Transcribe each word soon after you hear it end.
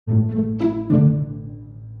By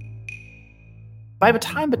the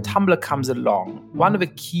time that Tumblr comes along, one of the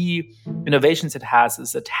key innovations it has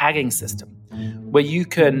is a tagging system, where you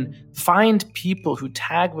can find people who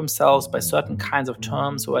tag themselves by certain kinds of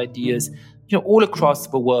terms or ideas, all across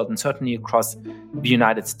the world and certainly across the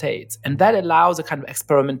United States. And that allows a kind of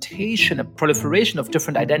experimentation, a proliferation of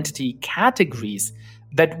different identity categories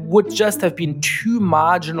that would just have been too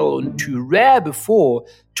marginal and too rare before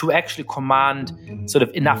to actually command sort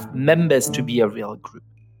of enough members to be a real group.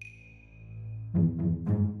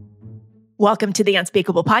 Welcome to the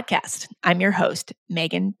Unspeakable Podcast. I'm your host,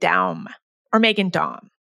 Megan Daum, or Megan Daum.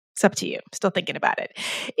 It's up to you. I'm still thinking about it.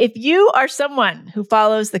 If you are someone who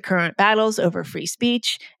follows the current battles over free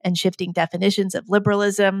speech and shifting definitions of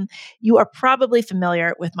liberalism, you are probably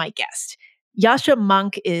familiar with my guest. Yascha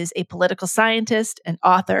Mounk is a political scientist, an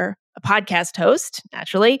author, a podcast host,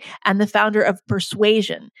 naturally, and the founder of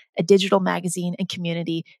Persuasion, a digital magazine and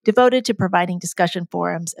community devoted to providing discussion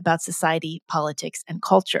forums about society, politics, and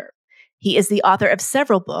culture. He is the author of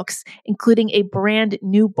several books, including a brand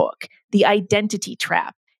new book, The Identity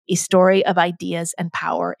Trap, a story of ideas and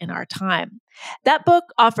power in our time. That book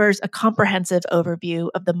offers a comprehensive overview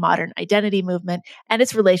of the modern identity movement and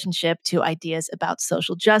its relationship to ideas about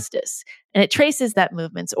social justice. And it traces that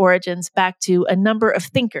movement's origins back to a number of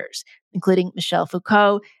thinkers, including Michel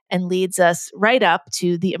Foucault, and leads us right up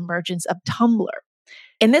to the emergence of Tumblr.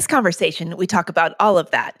 In this conversation, we talk about all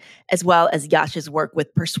of that, as well as Yascha's work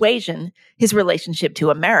with Persuasion, his relationship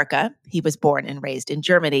to America — he was born and raised in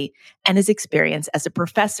Germany — and his experience as a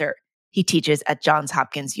professor. He teaches at Johns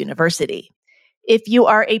Hopkins University. If you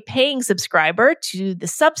are a paying subscriber to the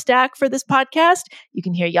Substack for this podcast, you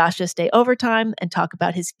can hear Yascha stay overtime and talk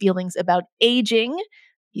about his feelings about aging.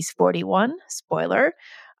 He's 41, spoiler,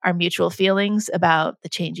 our mutual feelings about the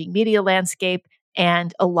changing media landscape,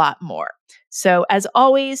 and a lot more. So as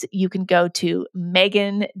always, you can go to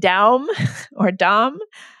Megan Daum or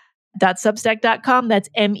Dom.substack.com. That's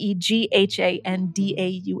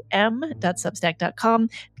MEGHANDAUM.substack.com.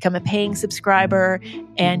 Become a paying subscriber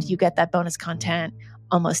and you get that bonus content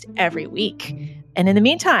almost every week. And in the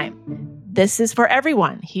meantime, this is for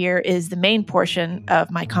everyone. Here is the main portion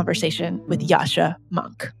of my conversation with Yascha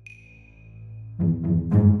Mounk.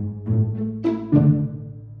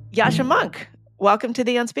 Yascha Mounk, welcome to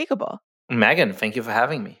The Unspeakable. Megan, thank you for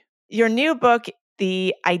having me. Your new book,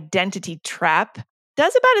 The Identity Trap,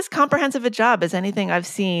 does about as comprehensive a job as anything I've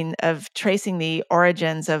seen of tracing the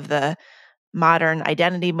origins of the modern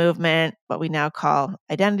identity movement, what we now call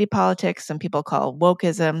identity politics, some people call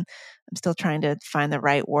wokeism. I'm still trying to find the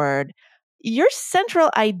right word. Your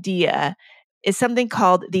central idea is something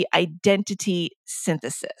called the identity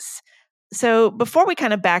synthesis. So before we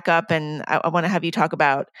kind of back up, and I want to have you talk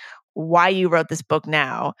about why you wrote this book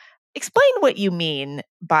now, explain what you mean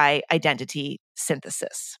by identity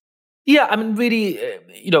synthesis. Yeah, I mean, really,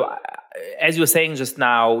 as you were saying just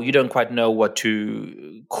now, you don't quite know what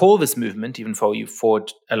to call this movement, even though you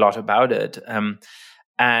thought a lot about it.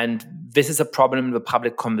 And this is a problem in the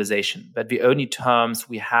public conversation, that the only terms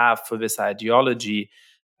we have for this ideology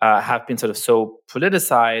have been sort of so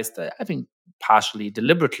politicized, I think partially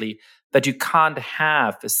deliberately, that you can't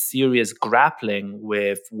have a serious grappling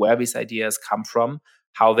with where these ideas come from,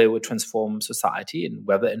 how they would transform society, and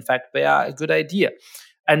whether, in fact, they are a good idea.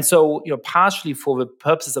 And so, partially for the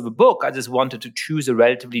purposes of a book, I just wanted to choose a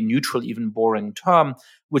relatively neutral, even boring term,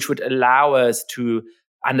 which would allow us to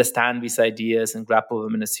understand these ideas and grapple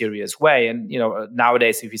them in a serious way. And,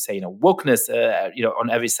 nowadays, if you say, wokeness, on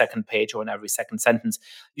every second page or on every second sentence,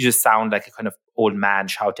 you just sound like a kind of old man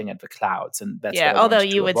shouting at the clouds. And that's yeah, although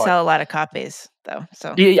you would sell a lot of copies, though.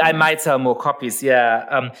 So yeah, I might sell more copies,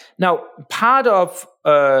 yeah. Now, part of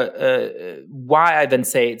why I then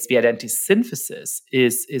say it's the identity synthesis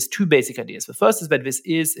is two basic ideas. The first is that this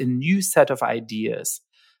is a new set of ideas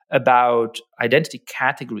about identity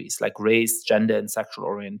categories like race, gender, and sexual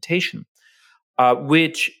orientation,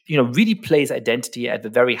 which really place identity at the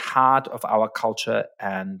very heart of our culture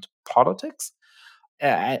and politics.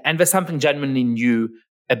 And there's something genuinely new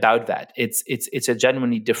about that. It's a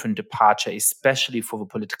genuinely different departure, especially for the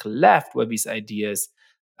political left, where these ideas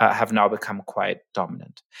have now become quite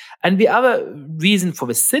dominant. And the other reason for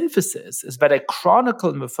the synthesis is that I chronicle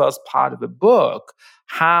in the first part of the book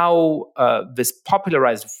how this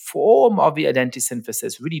popularized form of the identity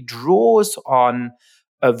synthesis really draws on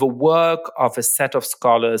the work of a set of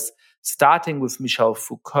scholars, starting with Michel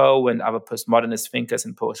Foucault and other postmodernist thinkers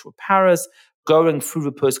in post-war Paris, going through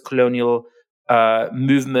the post-colonial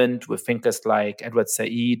movement with thinkers like Edward Said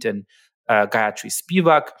and Gayatri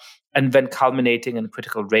Spivak, and then culminating in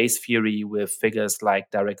critical race theory with figures like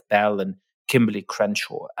Derek Bell and Kimberly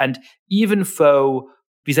Crenshaw. And even though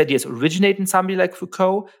these ideas originate in somebody like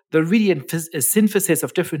Foucault, they're really a synthesis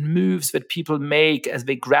of different moves that people make as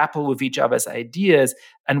they grapple with each other's ideas.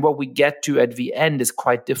 And what we get to at the end is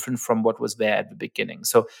quite different from what was there at the beginning.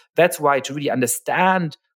 So that's why, to really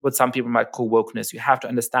understand what some people might call wokeness, you have to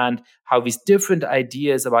understand how these different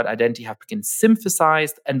ideas about identity have been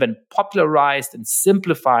synthesized and then popularized and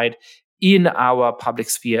simplified in our public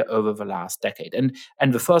sphere over the last decade.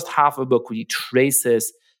 And the first half of the book really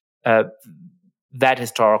traces that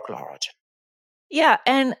historical origin. Yeah.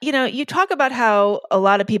 And, you talk about how a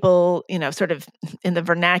lot of people, sort of in the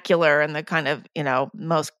vernacular and the kind of,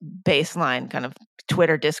 most baseline kind of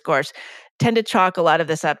Twitter discourse tend to chalk a lot of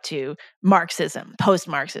this up to Marxism,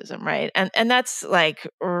 post-Marxism, right? And that's like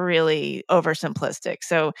really oversimplistic.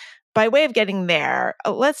 So by way of getting there,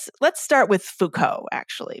 let's start with Foucault,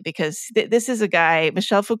 actually, because this is a guy,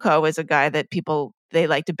 Michel Foucault is a guy that they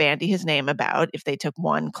like to bandy his name about if they took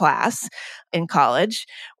one class in college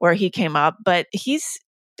where he came up. But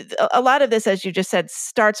a lot of this, as you just said,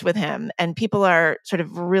 starts with him, and people are sort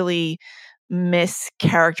of really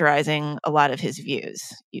mischaracterizing a lot of his views,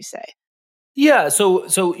 you say. Yeah, so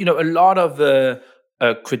a lot of the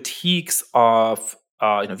critiques of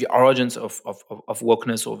the origins of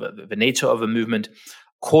wokeness or the nature of a movement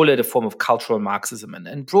call it a form of cultural Marxism,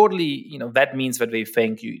 and broadly, that means that they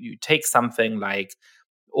think you take something like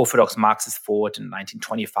orthodox Marxist thought in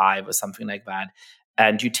 1925 or something like that,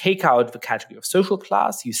 and you take out the category of social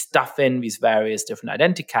class, you stuff in these various different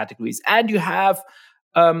identity categories, and you have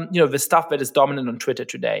the stuff that is dominant on Twitter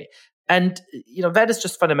today. And that is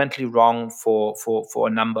just fundamentally wrong for a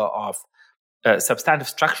number of substantive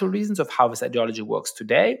structural reasons of how this ideology works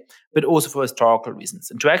today, but also for historical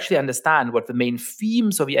reasons. And to actually understand what the main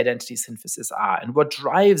themes of the identity synthesis are and what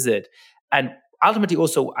drives it, and ultimately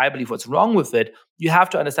also, I believe, what's wrong with it, you have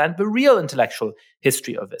to understand the real intellectual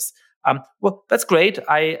history of this. Well, that's great.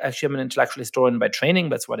 I actually am an intellectual historian by training.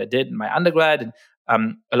 That's what I did in my undergrad and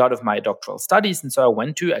a lot of my doctoral studies. And so I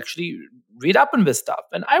went to actually read up on this stuff.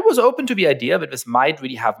 And I was open to the idea that this might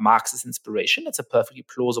really have Marxist inspiration. It's a perfectly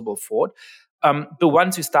plausible thought. But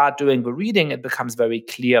once you start doing the reading, it becomes very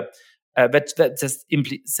clear that just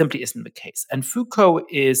simply isn't the case. And Foucault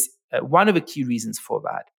is one of the key reasons for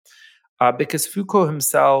that. Because Foucault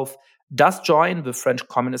himself does join the French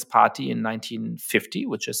Communist Party in 1950,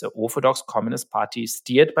 which is an orthodox communist party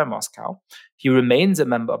steered by Moscow. He remains a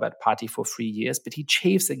member of that party for 3 years, but he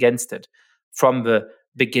chafes against it from the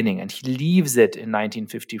beginning. And he leaves it in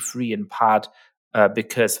 1953 in part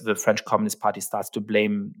because the French Communist Party starts to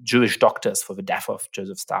blame Jewish doctors for the death of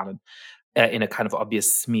Joseph Stalin in a kind of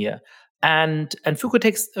obvious smear. And Foucault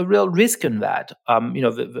takes a real risk in that.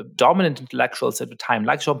 The dominant intellectuals at the time,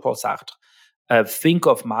 like Jean-Paul Sartre, think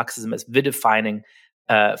of Marxism as the defining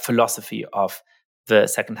philosophy of the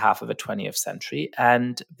second half of the 20th century.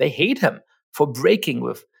 And they hate him for breaking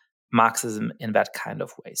with Marxism in that kind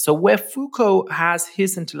of way. So where Foucault has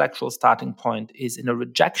his intellectual starting point is in a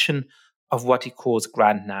rejection of what he calls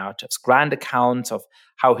grand narratives, grand accounts of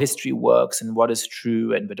how history works and what is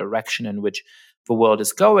true and the direction in which the world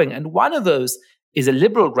is going. And one of those is a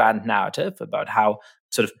liberal grand narrative about how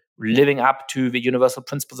sort of living up to the universal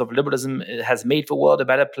principles of liberalism has made the world a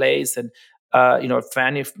better place. And,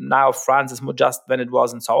 now France is more just than it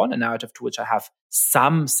was and so on, a narrative to which I have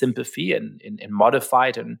some sympathy in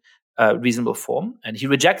modified and reasonable form. And he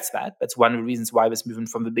rejects that. That's one of the reasons why this movement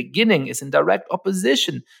from the beginning is in direct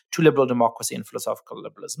opposition to liberal democracy and philosophical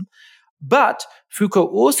liberalism. But Foucault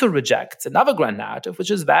also rejects another grand narrative,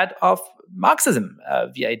 which is that of Marxism,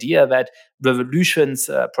 the idea that revolutions,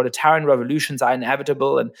 proletarian revolutions are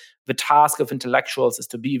inevitable, and the task of intellectuals is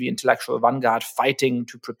to be the intellectual vanguard fighting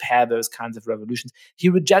to prepare those kinds of revolutions. He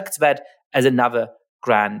rejects that as another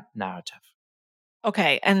grand narrative.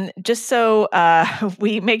 Okay, and just so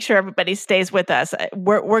we make sure everybody stays with us,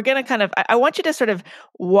 we're going to I want you to sort of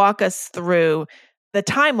walk us through the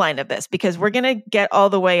timeline of this, because we're going to get all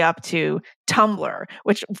the way up to Tumblr,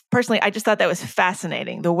 which personally, I just thought that was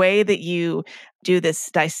fascinating. The way that you do this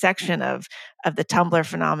dissection of the Tumblr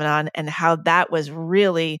phenomenon and how that was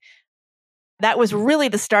really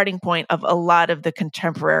the starting point of a lot of the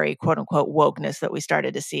contemporary quote unquote wokeness that we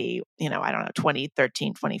started to see,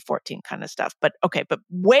 2013, 2014 kind of stuff. But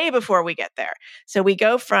way before we get there. So we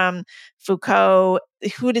go from Foucault.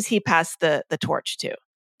 Who does he pass the torch to?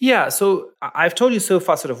 Yeah, so I've told you so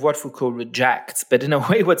far sort of what Foucault rejects, but in a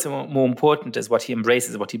way what's more important is what he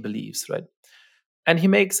embraces, what he believes, right? And he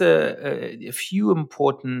makes a few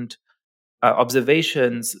important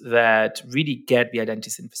observations that really get the identity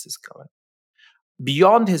synthesis going.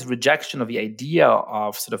 Beyond his rejection of the idea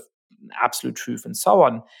of sort of absolute truth and so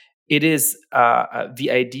on, it is the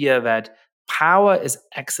idea that power is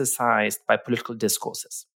exercised by political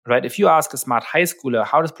discourses, right? If you ask a smart high schooler,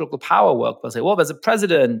 how does political power work? They'll say, well, there's a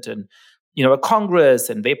president and, a Congress,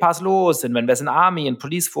 and they pass laws, and when there's an army and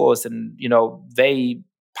police force, and, they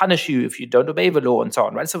punish you if you don't obey the law and so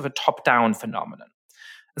on, right? So a top-down phenomenon.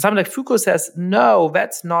 And someone like Foucault says, no,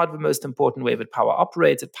 that's not the most important way that power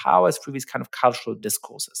operates. Power is through these kind of cultural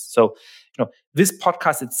discourses. So, this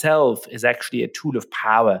podcast itself is actually a tool of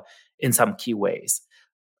power in some key ways.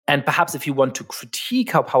 And perhaps if you want to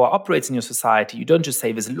critique how power operates in your society, you don't just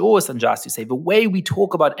say this law is unjust, you say the way we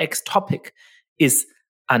talk about X topic is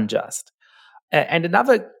unjust. And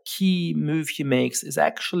another key move he makes is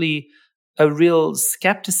actually a real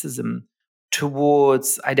skepticism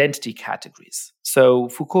towards identity categories. So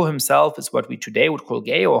Foucault himself is what we today would call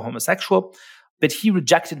gay or homosexual, but he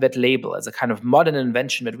rejected that label as a kind of modern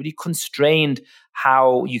invention that really constrained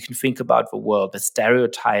how you can think about the world, that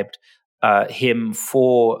stereotyped him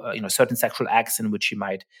for certain sexual acts in which he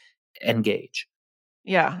might engage.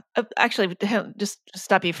 Yeah. Actually, just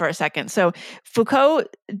stop you for a second. So Foucault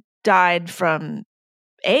died from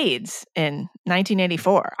AIDS in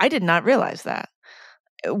 1984. I did not realize that.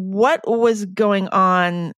 What was going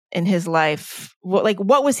on in his life?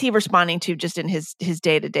 What was he responding to just in his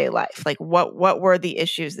day-to-day life? Like what were the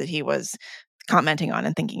issues that he was commenting on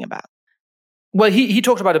and thinking about? Well, he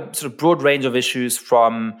talked about a sort of broad range of issues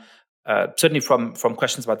from certainly from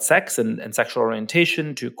questions about sex and sexual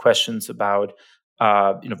orientation to questions about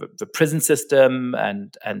the prison system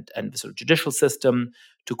and the sort of judicial system,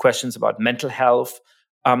 to questions about mental health.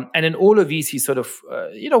 And in all of these, he sort of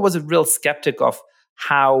was a real skeptic of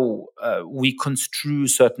how we construe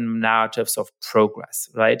certain narratives of progress,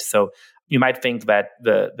 right? So you might think that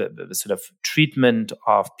the sort of treatment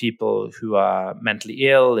of people who are mentally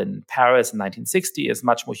ill in Paris in 1960 is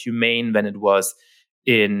much more humane than it was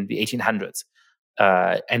in the 1800s.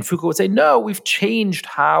 And Foucault would say, no, we've changed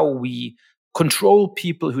how we control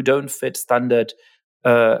people who don't fit standard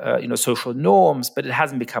social norms, but it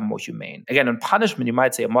hasn't become more humane. Again, on punishment, you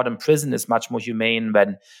might say a modern prison is much more humane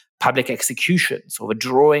than public executions or the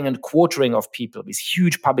drawing and quartering of people, these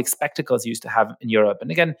huge public spectacles you used to have in Europe. And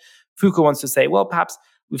again, Foucault wants to say, well, perhaps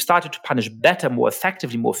we've started to punish better, more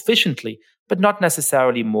effectively, more efficiently, but not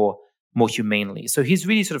necessarily more humanely. So he's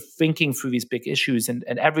really sort of thinking through these big issues and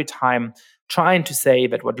every time trying to say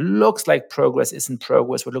that what looks like progress isn't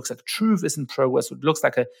progress, what looks like truth isn't progress, what looks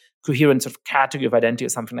like a coherent sort of category of identity or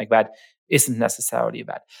something like that isn't necessarily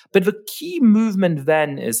that. But the key movement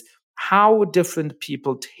then is how different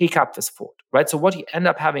people take up this thought, right? So what you end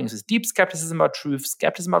up having is this deep skepticism about truth,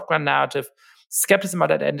 skepticism about grand narrative, skepticism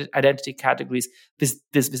about identity categories,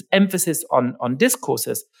 this emphasis on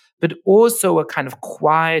discourses, but also a kind of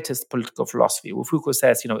quietist political philosophy, where Foucault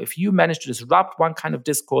says, if you manage to disrupt one kind of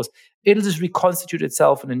discourse, it'll just reconstitute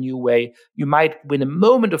itself in a new way. You might win a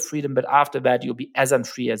moment of freedom, but after that, you'll be as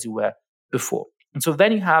unfree as you were before. And so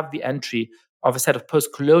then you have the entry of a set of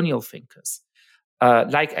post-colonial thinkers,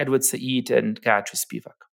 like Edward Said and Gayatri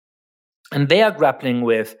Spivak. And they are grappling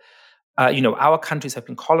with our countries have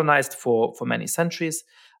been colonized for many centuries.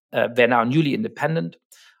 They're now newly independent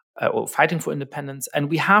or fighting for independence. And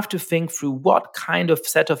we have to think through what kind of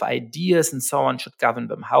set of ideas and so on should govern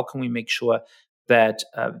them. How can we make sure that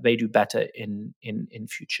they do better in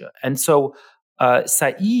future? And so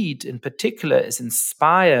Said in particular is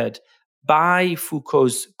inspired by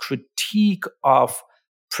Foucault's critique of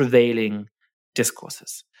prevailing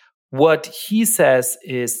discourses. What he says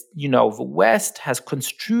is, the West has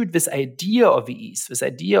construed this idea of the East, this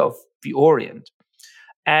idea of the Orient,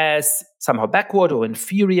 as somehow backward or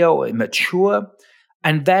inferior or immature.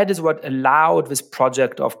 And that is what allowed this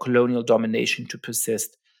project of colonial domination to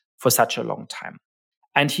persist for such a long time.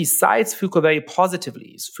 And he cites Foucault very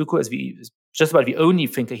positively. Foucault is just about the only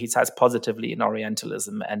thinker he cites positively in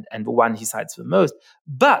Orientalism and the one he cites the most.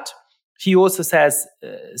 But he also says,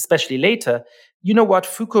 especially later,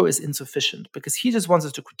 Foucault is insufficient because he just wants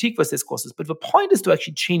us to critique those discourses. But the point is to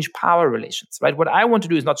actually change power relations, right? What I want to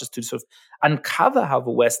do is not just to sort of uncover how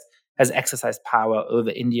the West has exercised power over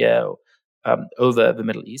India, or, over the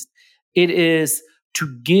Middle East. It is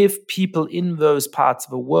to give people in those parts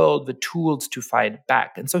of the world the tools to fight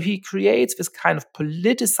back. And so he creates this kind of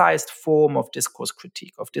politicized form of discourse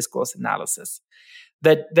critique, of discourse analysis,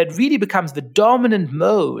 that really becomes the dominant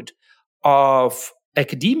mode of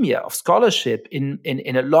academia, of scholarship in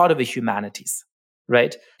a lot of the humanities,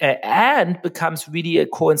 right? And becomes really a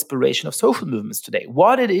core inspiration of social movements today.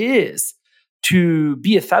 What it is to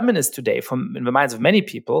be a feminist today, in the minds of many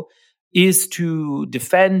people, is to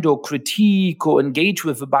defend or critique or engage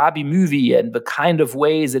with the Barbie movie and the kind of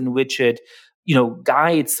ways in which it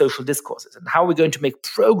guides social discourses. And how we're going to make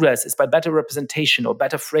progress is by better representation or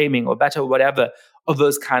better framing or better whatever of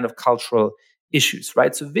those kind of cultural issues,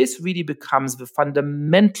 right? So this really becomes the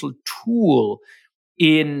fundamental tool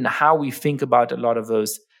in how we think about a lot of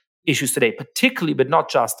those issues today, particularly, but not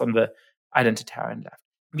just on the identitarian left.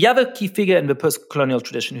 The other key figure in the post-colonial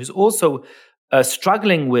tradition who's also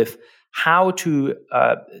struggling with how to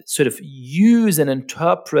sort of use and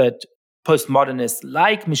interpret postmodernists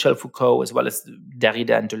like Michel Foucault, as well as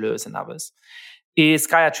Derrida and Deleuze and others, is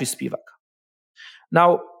Gayatri Spivak.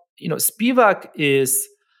 Now, Spivak is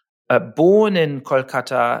born in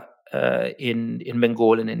Kolkata in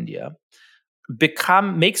Bengal in India,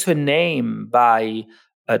 makes her name by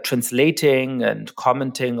translating and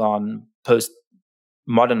commenting on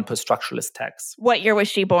modern post-structuralist texts. What year was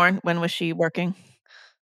she born? When was she working?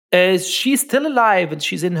 She's still alive, and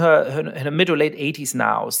she's in her mid or late 80s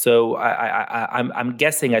now. So I'm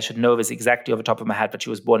guessing, I should know this exactly off the top of my head, but she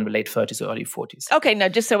was born in the late 30s or early 40s. Okay, no,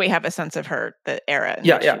 just so we have a sense of the era in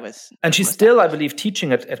which she was. And she's still, I believe,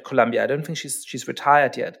 teaching at Columbia. I don't think she's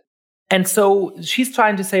retired yet. And so she's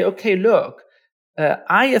trying to say, okay, look,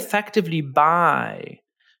 I effectively buy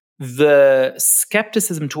the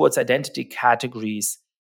skepticism towards identity categories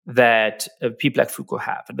that people like Foucault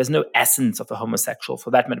have. And there's no essence of a homosexual. For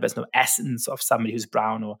that matter, there's no essence of somebody who's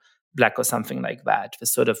brown or black or something like that. The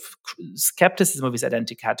sort of skepticism of these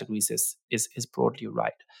identity categories is broadly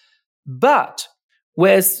right. But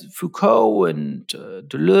whereas Foucault and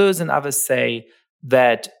Deleuze and others say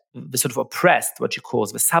that the sort of oppressed, what she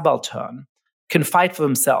calls the subaltern, can fight for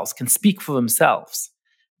themselves, can speak for themselves,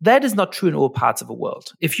 that is not true in all parts of the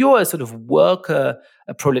world. If you're a sort of worker,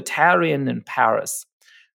 a proletarian in Paris,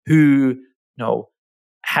 who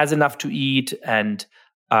has enough to eat and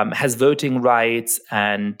has voting rights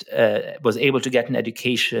and was able to get an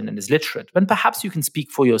education and is literate, then perhaps you can speak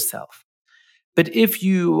for yourself. But if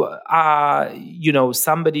you are,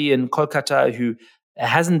 somebody in Kolkata who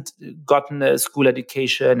hasn't gotten a school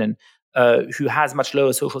education and who has much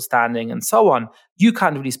lower social standing and so on, you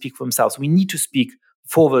can't really speak for themselves. We need to speak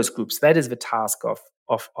for those groups. That is the task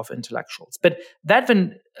of intellectuals. But that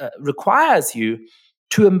then requires you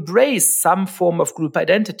to embrace some form of group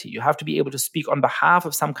identity. You have to be able to speak on behalf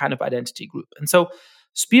of some kind of identity group. And so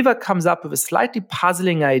Spivak comes up with a slightly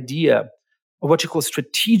puzzling idea of what she calls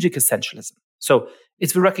strategic essentialism. So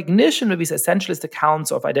it's the recognition that these essentialist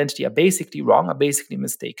accounts of identity are basically wrong, are basically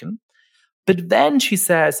mistaken. But then she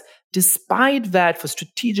says, despite that, for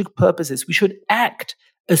strategic purposes, we should act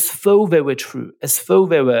as though they were true, as though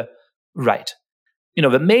they were right.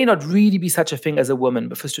 There may not really be such a thing as a woman,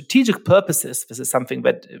 but for strategic purposes, this is something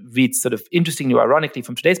that reads sort of interestingly or ironically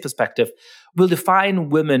from today's perspective, will define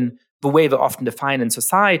women the way they're often defined in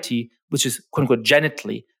society, which is, quote unquote,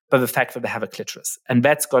 genitally, by the fact that they have a clitoris. And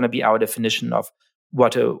that's going to be our definition of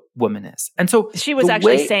what a woman is. And so she was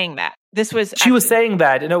actually saying that. She was saying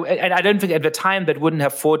that, and I don't think at the time that wouldn't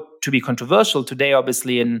have thought to be controversial. Today,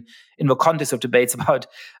 obviously, in the context of debates about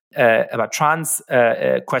trans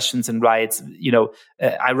questions and rights,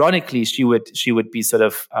 ironically, she would be sort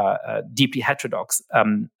of deeply heterodox.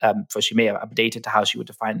 For she may have updated to how she would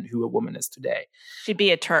define who a woman is today. She'd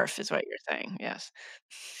be a TERF, is what you're saying. Yes.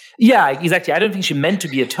 Yeah, exactly. I don't think she meant to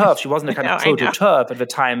be a TERF. She wasn't a kind of proto-TERF at the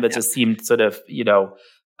time, but just seemed sort of,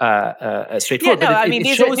 straightforward. Yeah, no,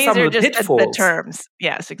 these are just the terms.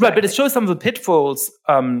 Yes, exactly. Right, but it shows some of the pitfalls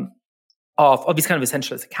of these kind of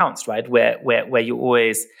essentialist accounts, right? Where you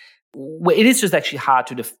always, where it is just actually hard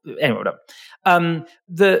to anyway. Whatever.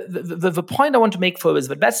 The point I want to make for is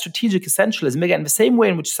that strategic essentialism, again, the same way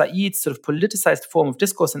in which Said's sort of politicized form of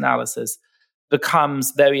discourse analysis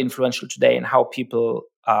becomes very influential today in how people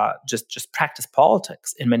just practice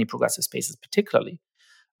politics in many progressive spaces, particularly.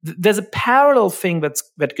 There's a parallel thing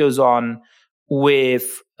that goes on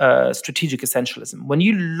with strategic essentialism. When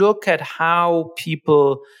you look at how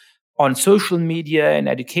people on social media and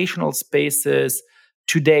educational spaces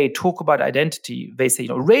today talk about identity, they say,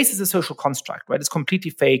 race is a social construct, right? It's completely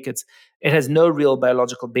fake. It has no real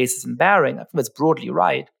biological basis and bearing. I think that's broadly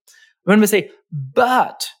right. When we say,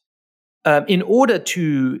 but in order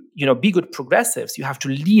to be good progressives, you have to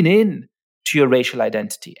lean in to your racial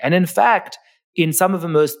identity. And in fact, in some of the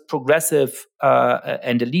most progressive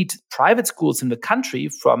and elite private schools in the country,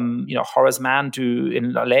 from Horace Mann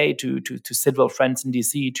in LA to Sidwell Friends in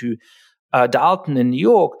DC to Dalton in New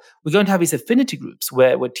York, we're going to have these affinity groups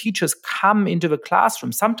where teachers come into the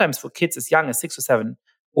classroom, sometimes for kids as young as 6 or 7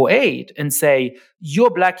 or 8, and say, you're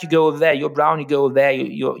black, you go over there, you're brown, you go over there,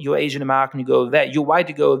 you're Asian American, you go over there, you're white,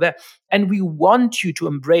 you go over there. And we want you to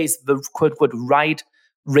embrace the quote-unquote right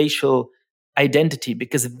racial identity,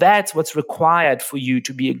 because that's what's required for you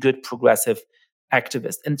to be a good progressive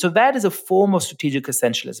activist. And so that is a form of strategic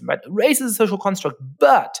essentialism, right? Race is a social construct,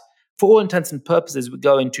 but for all intents and purposes, we're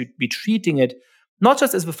going to be treating it not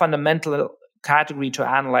just as the fundamental category to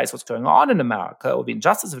analyze what's going on in America or the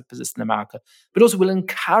injustice of it persists in America, but also will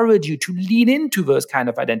encourage you to lean into those kind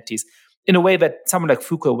of identities in a way that someone like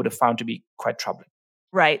Foucault would have found to be quite troubling.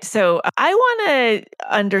 Right. So I want to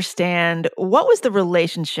understand, what was the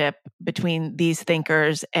relationship between these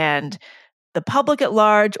thinkers and the public at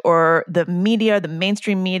large, or the media, the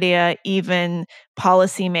mainstream media, even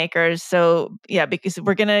policymakers. So yeah, because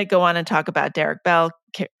we're going to go on and talk about Derek Bell,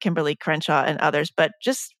 Kimberly Crenshaw, and others, but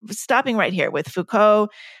just stopping right here with Foucault,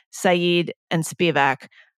 Said, and Spivak,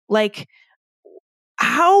 like,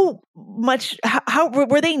 how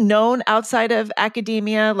were they known outside of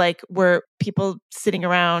academia? Like, were people sitting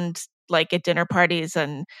around like at dinner parties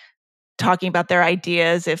and talking about their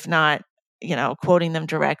ideas, if not, quoting them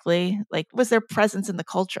directly? Like, was their presence in the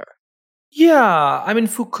culture? Yeah, I mean,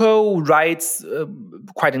 Foucault writes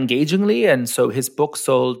quite engagingly, and so his book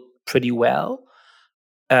sold pretty well.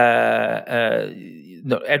 Edward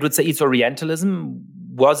Said's Orientalism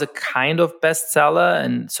was a kind of bestseller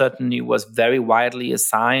and certainly was very widely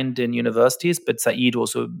assigned in universities. But Said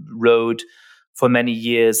also wrote for many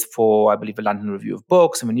years for, I believe, the London Review of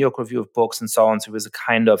Books and the New York Review of Books and so on. So it was a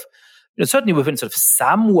kind of, certainly within sort of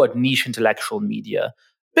somewhat niche intellectual media,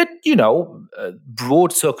 but,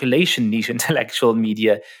 broad circulation niche intellectual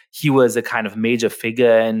media. He was a kind of major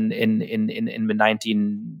figure in the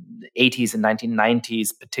 1980s and 1990s,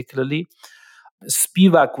 particularly.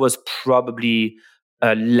 Spivak was probably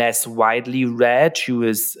less widely read. She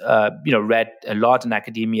was, read a lot in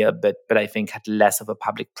academia, but I think had less of a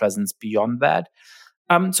public presence beyond that.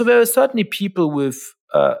 So there are certainly people with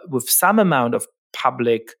some amount of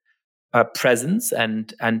public presence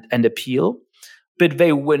and appeal, but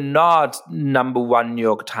they were not number one New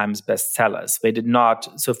York Times bestsellers. They did not,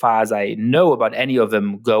 so far as I know about any of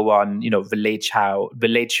them, go on, the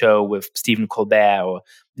Late Show with Stephen Colbert, or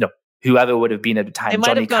whoever would have been at the time. They might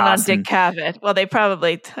Johnny have gone Carson. on Dick Cavett. Well, they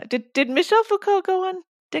probably did. Michel Foucault go on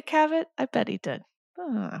Dick Cavett? I bet he did.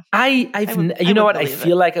 I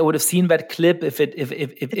feel like I would have seen that clip if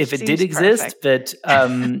it did exist, but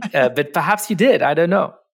perhaps he did. I don't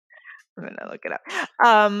know. I'm gonna look it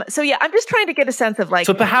up. So yeah, I'm just trying to get a sense of like.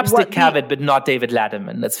 So perhaps Dick Cavett, but not David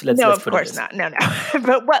Letterman. Let's of course not. No.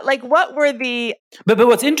 But what were the? But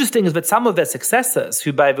what's interesting is that some of their successors,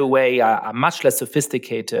 who by the way are much less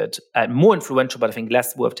sophisticated and more influential, but I think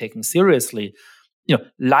less worth taking seriously,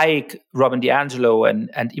 like Robin DiAngelo and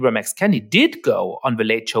Ibram X. Kendi, did go on the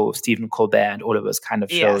Late Show of Stephen Colbert and all of those kind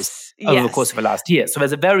of shows over the course of the last year. So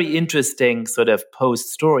there's a very interesting sort of post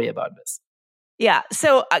story about this. Yeah.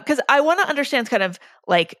 So, because I want to understand kind of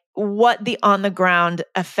like what the on the ground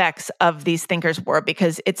effects of these thinkers were,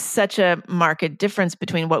 because it's such a marked difference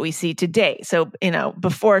between what we see today. So,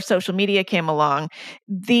 before social media came along,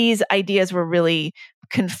 these ideas were really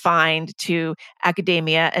confined to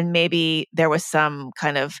academia, and maybe there was some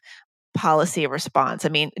kind of policy response. I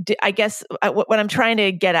mean, I guess what I'm trying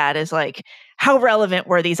to get at is like, how relevant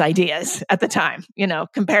were these ideas at the time,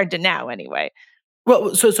 compared to now anyway?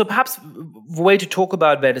 Well, so perhaps the way to talk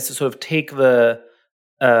about that is to sort of take the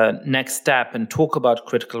next step and talk about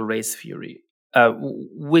critical race theory,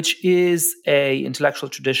 which is a intellectual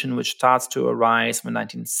tradition which starts to arise in the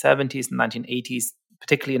 1970s and 1980s,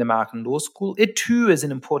 particularly in American law school. It too is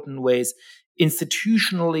in important ways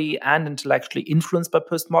institutionally and intellectually influenced by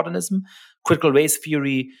postmodernism. Critical race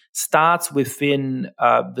theory starts within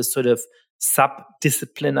the sort of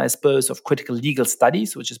sub-discipline, I suppose, of critical legal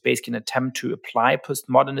studies, which is basically an attempt to apply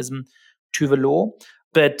postmodernism to the law.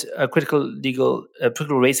 But critical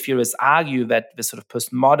race theorists argue that the sort of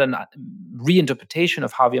postmodern reinterpretation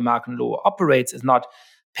of how the American law operates is not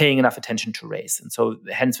paying enough attention to race. And so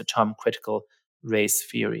hence the term critical race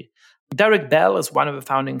theory. Derek Bell is one of the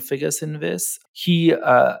founding figures in this. He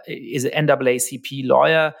is an NAACP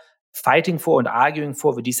lawyer fighting for and arguing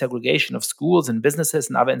for the desegregation of schools and businesses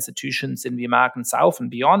and other institutions in the American South and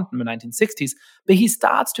beyond in the 1960s. But he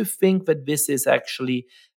starts to think that this is actually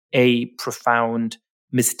a profound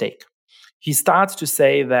mistake. He starts to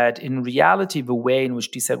say that in reality, the way in which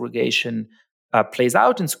desegregation plays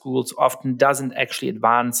out in schools often doesn't actually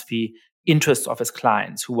advance the interests of his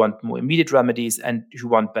clients, who want more immediate remedies and who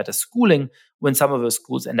want better schooling, when some of those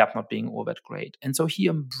schools end up not being all that great. And so he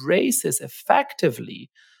embraces effectively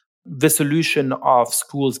the solution of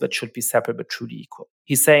schools that should be separate but truly equal.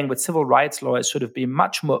 He's saying that civil rights lawyers should have been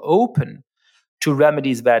much more open to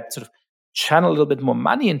remedies that sort of channel a little bit more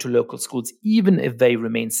money into local schools, even if they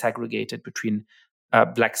remain segregated between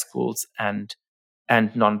Black schools and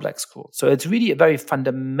non-Black schools. So it's really a very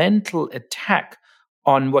fundamental attack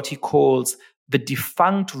on what he calls the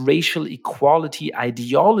defunct racial equality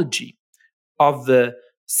ideology of the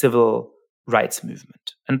civil rights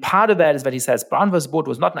movement. And part of that is that he says Brown versus Board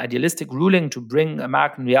was not an idealistic ruling to bring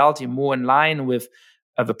American reality more in line with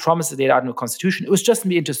the promises laid out in the Constitution. It was just in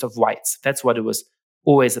the interest of whites. That's what it was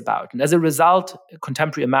always about. And as a result,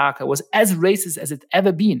 contemporary America was as racist as it's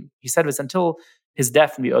ever been. He said this until his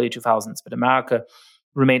death in the early 2000s, but America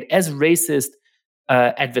remained as racist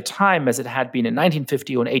at the time as it had been in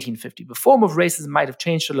 1950 or in 1850. The form of racism might have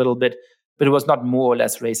changed a little bit, but it was not more or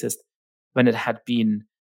less racist than it had been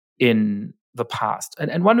in the past.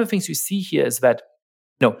 And one of the things you see here is that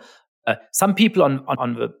some people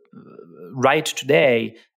on the right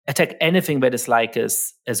today attack anything that is like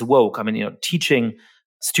as woke. I mean, teaching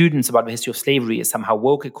students about the history of slavery is somehow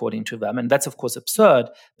woke according to them. And that's, of course, absurd.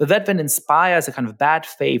 But that then inspires a kind of bad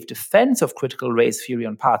faith defense of critical race theory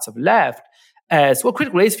on parts of the left as, well,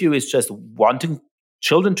 critical race theory is just wanting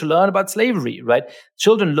children to learn about slavery, right?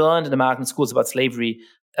 Children learned in American schools about slavery,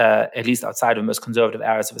 at least outside of the most conservative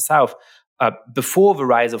areas of the South, before the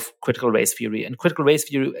rise of critical race theory. And critical race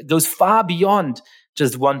theory goes far beyond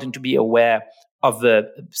just wanting to be aware of the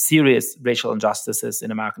serious racial injustices in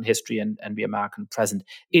American history and the American present.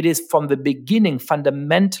 It is from the beginning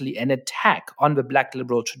fundamentally an attack on the Black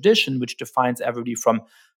liberal tradition, which defines everybody from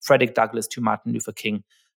Frederick Douglass to Martin Luther King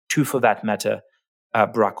to, for that matter,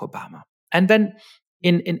 Barack Obama. And then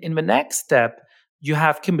in the next step, you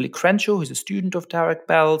have Kimberly Crenshaw, who's a student of Derek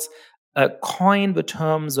Bell's, coin the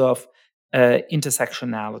terms of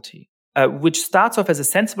intersectionality, which starts off as a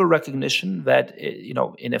sensible recognition that,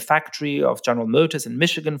 in a factory of General Motors in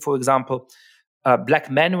Michigan, for example,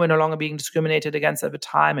 Black men were no longer being discriminated against at the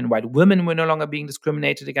time, and white women were no longer being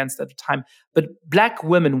discriminated against at the time. But Black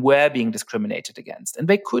women were being discriminated against, and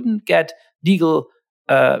they couldn't get legal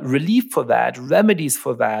relief for that, remedies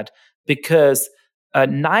for that, because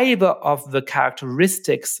neither of the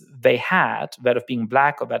characteristics they had, that of being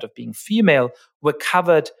Black or that of being female, were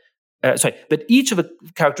covered. But each of the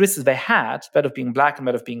characteristics they had, that of being Black and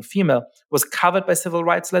that of being female, was covered by civil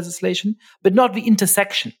rights legislation, but not the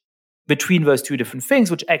intersection between those two different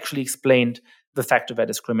things, which actually explained the fact of their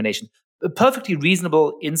discrimination. A perfectly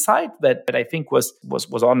reasonable insight that I think was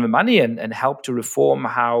on the money and helped to reform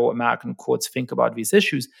how American courts think about these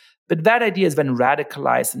issues. But that idea has been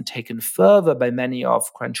radicalized and taken further by many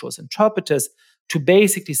of Crenshaw's interpreters to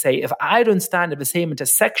basically say, if I don't stand at the same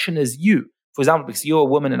intersection as you, for example, because you're a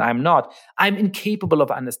woman and I'm not, I'm incapable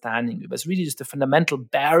of understanding you. There's really just a fundamental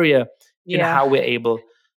barrier in how we're able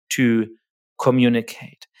to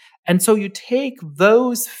communicate. And so you take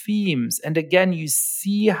those themes, and again, you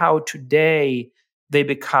see how today they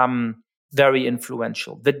become very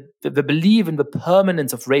influential. The belief in the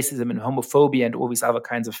permanence of racism and homophobia and all these other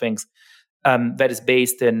kinds of things that is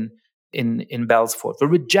based in Bell's thought. The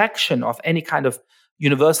rejection of any kind of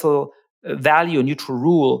universal value or neutral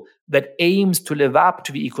rule that aims to live up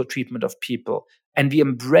to the equal treatment of people, and the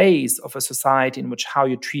embrace of a society in which how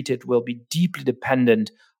you treat it will be deeply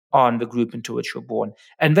dependent on the group into which you're born.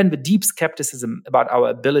 And then the deep skepticism about our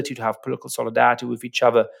ability to have political solidarity with each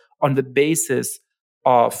other on the basis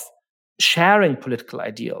of sharing political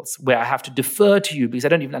ideals, where I have to defer to you because I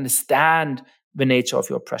don't even understand the nature of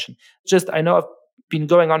your oppression. I know I've been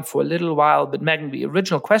going on for a little while, but Megan, the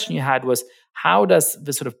original question you had was, how does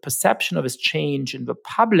the sort of perception of this change in the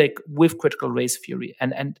public with critical race theory?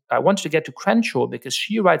 And I wanted to get to Crenshaw because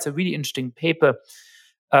she writes a really interesting paper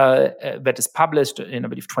that is published in, I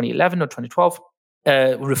believe, 2011 or 2012,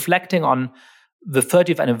 reflecting on the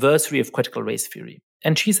 30th anniversary of critical race theory.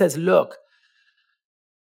 And she says, look,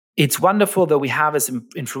 it's wonderful that we have this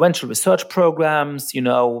influential research programs.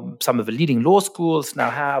 Some of the leading law schools now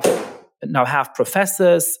have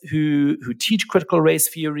professors who teach critical race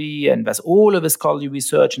theory, and there's all of this scholarly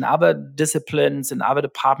research in other disciplines and other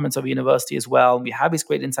departments of the university as well. And we have these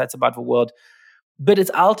great insights about the world. But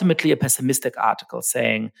it's ultimately a pessimistic article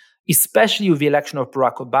saying, especially with the election of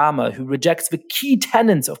Barack Obama, who rejects the key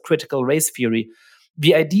tenets of critical race theory,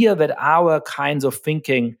 the idea that our kinds of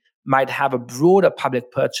thinking might have a broader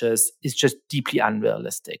public purchase is just deeply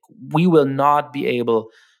unrealistic. We will not be able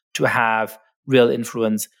to have real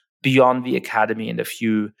influence beyond the academy and a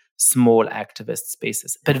few small activist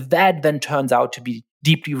spaces. But that then turns out to be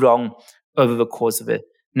deeply wrong over the course of the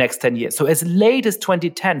next 10 years. So as late as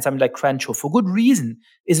 2010, something like Crenshaw, for good reason,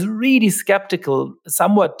 is really skeptical,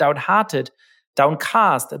 somewhat downhearted,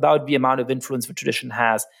 downcast about the amount of influence the tradition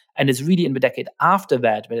has. And it's really in the decade after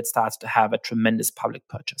that it starts to have a tremendous public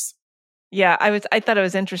purchase. Yeah, I thought it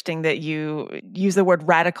was interesting that you use the word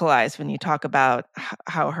radicalized when you talk about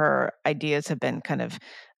how her ideas have been kind of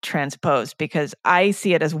transposed because I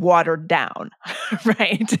see it as watered down,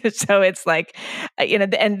 right? So it's like,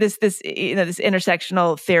 and this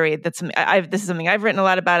intersectional theory this is something I've written a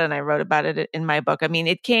lot about, and I wrote about it in my book. I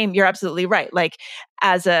mean, you're absolutely right. Like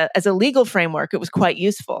as a legal framework, it was quite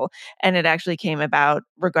useful, and it actually came about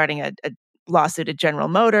regarding a lawsuit at General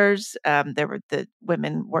Motors. There were the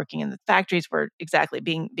women working in the factories were exactly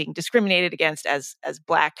being discriminated against as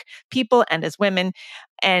Black people and as women.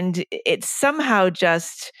 And it somehow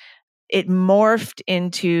it morphed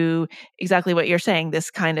into exactly what you're saying,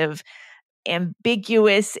 this kind of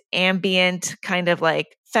ambiguous, ambient kind of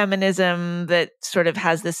like feminism that sort of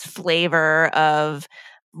has this flavor of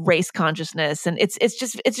race consciousness. And it's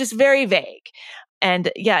just very vague.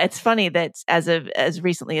 And yeah, it's funny that as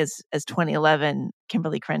recently as 2011,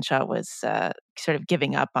 Kimberly Crenshaw was sort of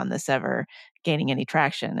giving up on this ever gaining any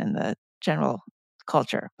traction in the general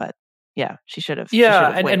culture. But yeah, she should have.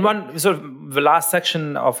 Yeah, and one sort of the last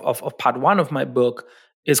section of part one of my book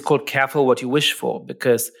is called "Careful What You Wish For,"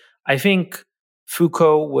 because I think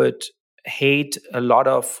Foucault would hate a lot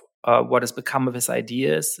of what has become of his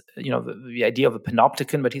ideas. The idea of a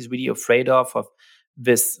panopticon, but he's really afraid of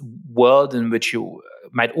this world in which you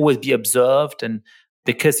might always be observed, and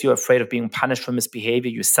because you're afraid of being punished for misbehavior,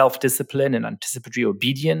 you self-discipline and anticipatory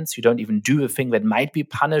obedience. You don't even do a thing that might be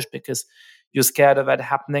punished because you're scared of that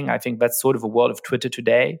happening. I think that's sort of a world of Twitter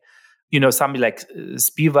today. Somebody like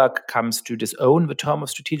Spivak comes to disown the term of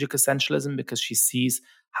strategic essentialism because she sees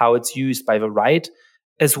how it's used by the right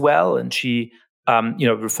as well. And she,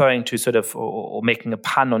 referring to sort of, or making a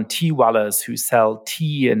pun on tea wallahs who sell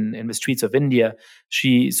tea in the streets of India,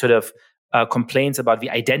 she sort of complains about the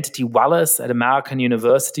identity wallahs at American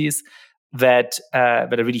universities that are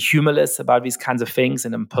really humorless about these kinds of things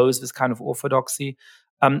and impose this kind of orthodoxy.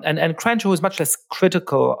 And Crenshaw, is much less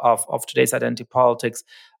critical of today's identity politics,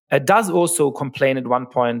 does also complain at one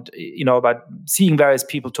point, about seeing various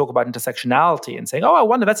people talk about intersectionality and saying, "Oh, I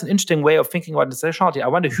wonder, that's an interesting way of thinking about intersectionality. I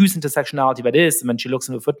wonder whose intersectionality that is." And when she looks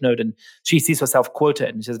in the footnote and she sees herself quoted,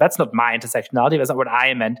 and she says, "That's not my intersectionality. That's not what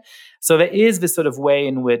I meant." So there is this sort of way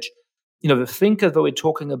in which, the thinkers that we're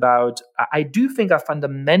talking about, I do think are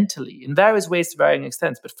fundamentally, in various ways to varying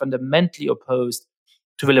extents, but fundamentally opposed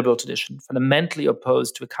to the liberal tradition, fundamentally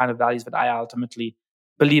opposed to the kind of values that I ultimately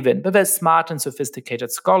believe in. But they're smart and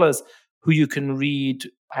sophisticated scholars who you can read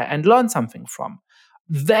and learn something from.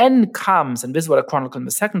 Then comes, and this is what I chronicle in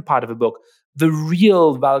the second part of the book, the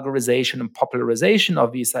real vulgarization and popularization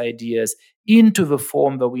of these ideas into the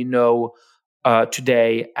form that we know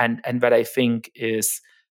today, and that I think is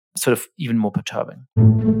sort of even more perturbing.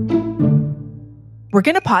 We're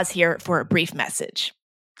going to pause here for a brief message.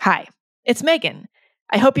 Hi, it's Megan.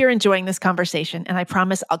 I hope you're enjoying this conversation, and I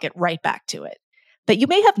promise I'll get right back to it. But you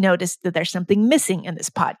may have noticed that there's something missing in this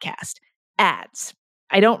podcast: ads.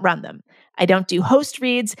 I don't run them. I don't do host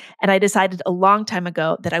reads, and I decided a long time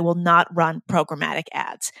ago that I will not run programmatic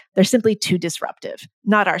ads. They're simply too disruptive,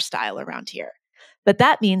 not our style around here. But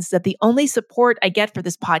that means that the only support I get for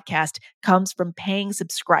this podcast comes from paying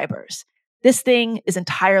subscribers. This thing is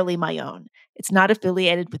entirely my own. It's not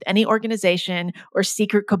affiliated with any organization or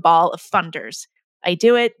secret cabal of funders. I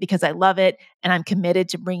do it because I love it, and I'm committed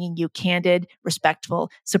to bringing you candid,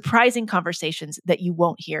 respectful, surprising conversations that you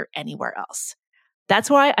won't hear anywhere else.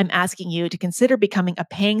 That's why I'm asking you to consider becoming a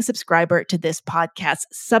paying subscriber to this podcast's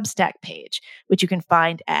Substack page, which you can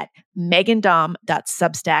find at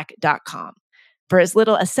megandom.substack.com. For as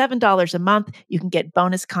little as $7 a month, you can get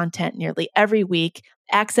bonus content nearly every week,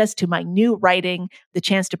 access to my new writing, the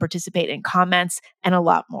chance to participate in comments, and a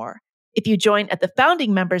lot more. If you join at the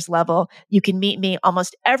founding members level, you can meet me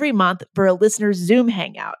almost every month for a listener Zoom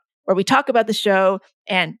hangout, where we talk about the show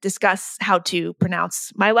and discuss how to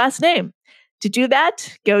pronounce my last name. To do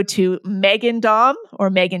that, go to Megandom or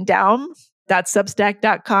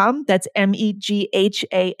Megandom.substack.com. That's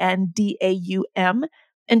MEGHANDAUM,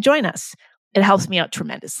 and join us. It helps me out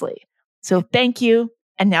tremendously. So thank you.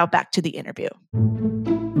 And now back to the interview.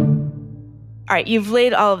 All right, you've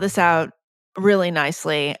laid all of this out really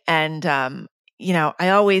nicely. And, I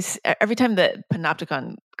always, every time the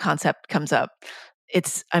panopticon concept comes up,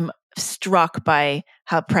 I'm struck by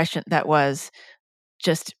how prescient that was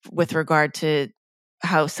just with regard to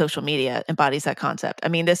how social media embodies that concept. I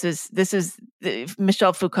mean, this is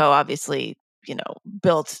Michel Foucault obviously,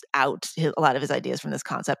 built out a lot of his ideas from this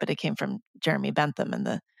concept, but it came from Jeremy Bentham in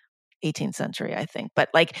the 18th century, I think. But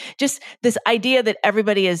like just this idea that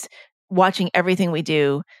everybody is watching everything we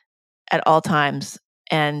do at all times,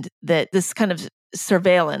 and that this kind of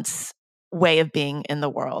surveillance way of being in the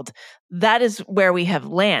world, that is where we have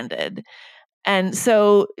landed. And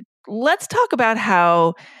so let's talk about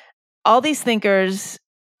how all these thinkers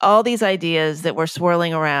all these ideas that were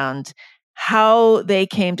swirling around, how they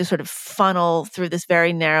came to sort of funnel through this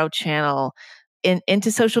very narrow channel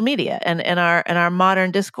into social media and our modern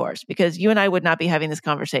discourse, because you and I would not be having this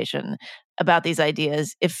conversation about these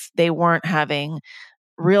ideas if they weren't having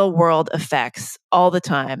real world effects all the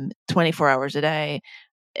time, 24 hours a day,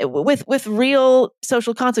 with real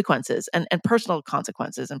social consequences and personal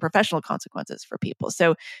consequences and professional consequences for people.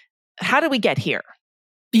 So how do we get here?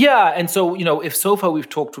 Yeah. And so, if so far we've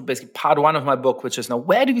talked to basically part one of my book, which is now,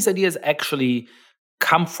 where do these ideas actually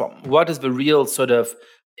come from? What is the real sort of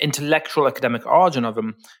intellectual academic origin of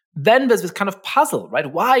them? Then there's this kind of puzzle, right?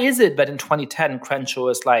 Why is it that in 2010, Crenshaw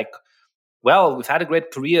is like, well, we've had a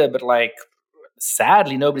great career, but like,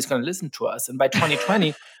 sadly, nobody's going to listen to us. And by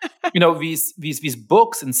 2020, these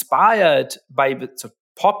books inspired by the sort of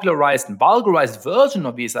popularized and vulgarized version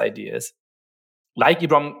of these ideas, like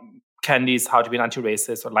Ibram Kendi's How to Be an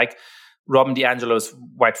Anti-Racist, or like Robin DiAngelo's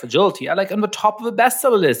White Fragility, are like on the top of the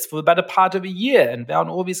bestseller list for the better part of a year. And they're on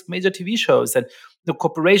all these major TV shows, and the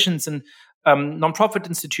corporations and nonprofit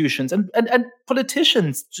institutions and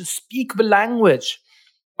politicians just speak the language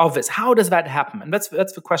of this. How does that happen? And that's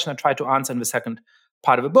the question I try to answer in the second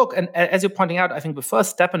part of the book. And as you're pointing out, I think the first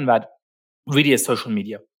step in that really is social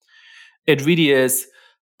media. It really is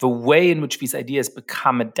the way in which these ideas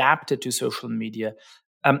become adapted to social media.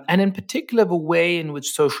 And in particular, the way in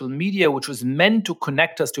which social media, which was meant to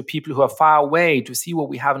connect us to people who are far away, to see what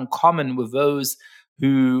we have in common with those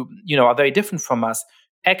who, are very different from us,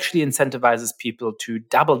 actually incentivizes people to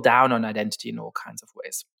double down on identity in all kinds of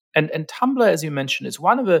ways. And Tumblr, as you mentioned, is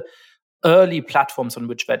one of the early platforms on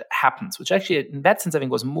which that happens, which actually, in that sense, I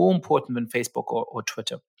think was more important than Facebook or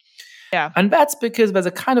Twitter. Yeah. And that's because there's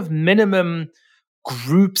a kind of minimum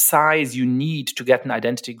group size you need to get an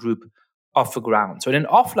identity group off the ground. So in an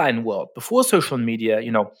offline world, before social media,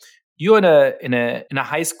 you're in a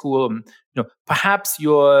high school, perhaps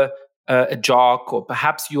you're a jock, or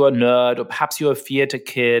perhaps you're a nerd, or perhaps you're a theater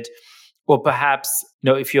kid, or perhaps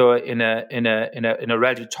if you're in a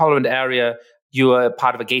relatively tolerant area, you're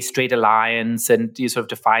part of a gay straight alliance, and you sort of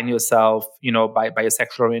define yourself, by your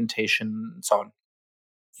sexual orientation and so on.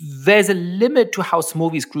 There's a limit to how small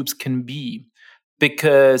these groups can be,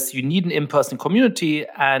 because you need an in-person community,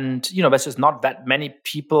 and there's just not that many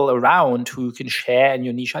people around who can share in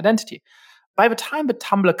your niche identity. By the time that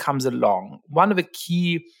Tumblr comes along, one of the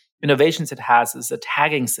key innovations it has is a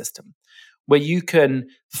tagging system, where you can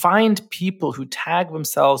find people who tag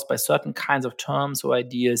themselves by certain kinds of terms or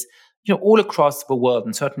ideas, all across the world,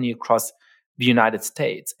 and certainly across the United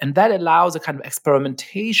States. And that allows a kind of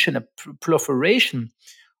experimentation, a proliferation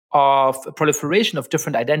of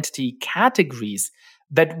different identity categories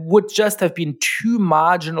that would just have been too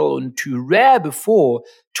marginal and too rare before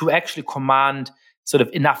to actually command sort of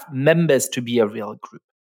enough members to be a real group.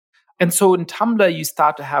 And so in Tumblr, you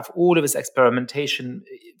start to have all of this experimentation,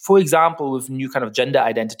 for example, with new kind of gender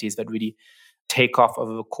identities that really take off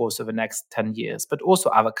over the course of the next 10 years, but also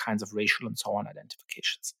other kinds of racial and so on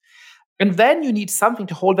identifications. And then you need something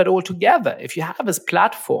to hold that all together. If you have this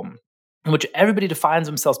platform in which everybody defines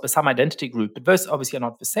themselves by some identity group, but those obviously are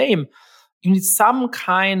not the same, you need some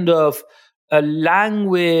kind of a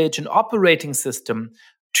language and operating system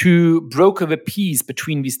to broker the peace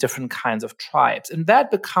between these different kinds of tribes. And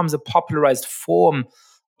that becomes a popularized form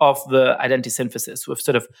of the identity synthesis with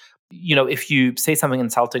sort of, if you say something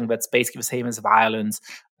insulting that's basically the same as violence,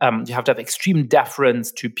 you have to have extreme deference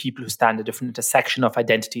to people who stand at a different intersection of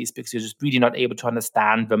identities, because you're just really not able to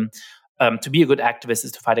understand them. To be a good activist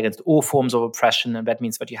is to fight against all forms of oppression, and that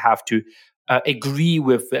means that you have to agree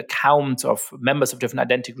with the accounts of members of different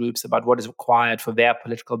identity groups about what is required for their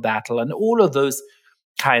political battle, and all of those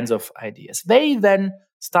kinds of ideas. They then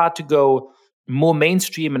start to go more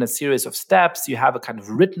mainstream in a series of steps. You have a kind of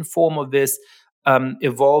written form of this,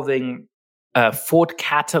 evolving Ford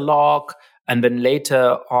catalog, and then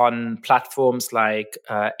later on platforms like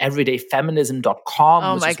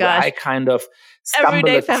everydayfeminism.com, which is where I kind of stumble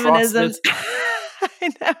Everyday across feminism. this. I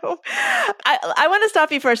know. I want to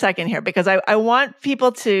stop you for a second here, because I want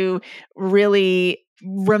people to really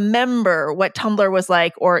remember what Tumblr was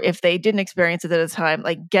like, or if they didn't experience it at a time,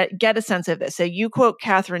 like get a sense of this. So you quote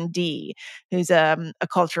Catherine D, who's a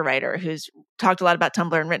culture writer who's talked a lot about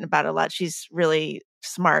Tumblr and written about it a lot. She's really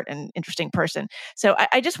smart and interesting person. So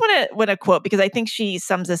I just want to quote, because I think she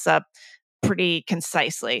sums this up pretty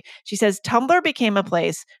concisely. She says, Tumblr became a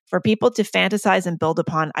place for people to fantasize and build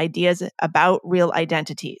upon ideas about real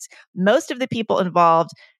identities. Most of the people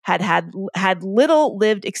involved had little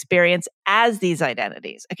lived experience as these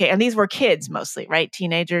identities. Okay, and these were kids mostly, right?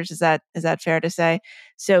 Teenagers, is that fair to say?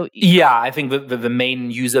 So yeah, I think the main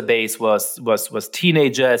user base was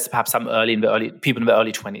teenagers, perhaps some people in the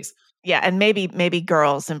early 20s. Yeah, and maybe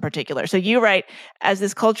girls in particular. So you write, as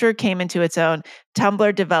this culture came into its own,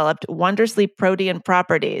 Tumblr developed wondrously protean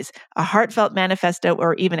properties. A heartfelt manifesto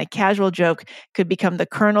or even a casual joke could become the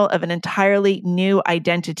kernel of an entirely new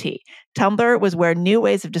identity. Tumblr was where new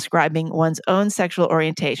ways of describing one's own sexual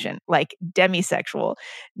orientation, like demisexual,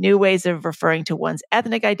 new ways of referring to one's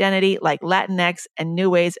ethnic identity, like Latinx, and new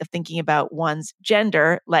ways of thinking about one's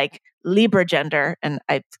gender, like Libra gender. And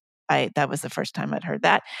that was the first time I'd heard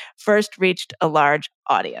that, first reached a large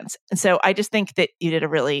audience. And so I just think that you did a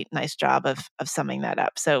really nice job of summing that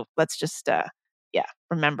up. So let's just,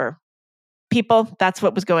 remember, people, that's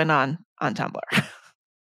what was going on Tumblr.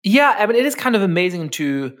 Yeah, I mean, it is kind of amazing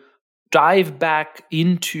to dive back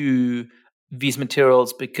into these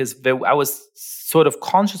materials because I was sort of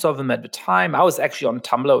conscious of them at the time. I was actually on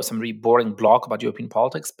Tumblr with some really boring blog about European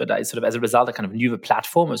politics, but I sort of, as a result, I kind of knew the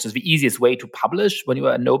platform. It was just the easiest way to publish when you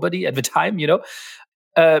were a nobody at the time,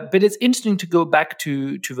 But it's interesting to go back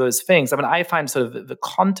to those things. I mean, I find sort of the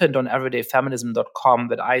content on everydayfeminism.com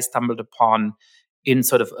that I stumbled upon in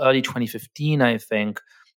sort of early 2015, I think,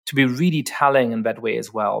 to be really telling in that way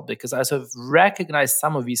as well, because I sort of recognized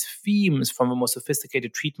some of these themes from the more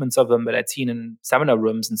sophisticated treatments of them that I'd seen in seminar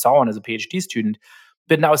rooms and so on as a PhD student.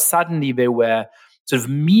 But now suddenly they were sort of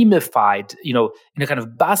memified, in a kind of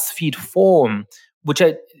BuzzFeed form, which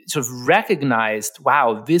I sort of recognized,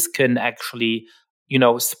 wow, this can actually,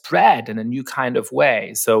 spread in a new kind of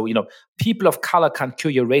way. So, people of color can't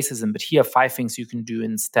cure your racism, but here are 5 things you can do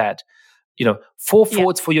instead. 4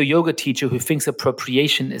 thoughts for your yoga teacher who thinks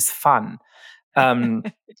appropriation is fun.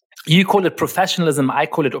 You call it professionalism. I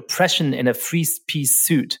call it oppression in a 3-piece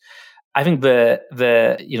suit. I think the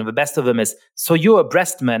best of them is, so you're a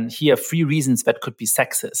breast man. Here are 3 reasons that could be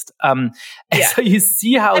sexist. And so you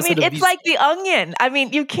see how it's like The Onion. I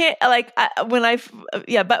mean, you can't but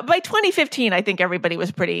by 2015, I think everybody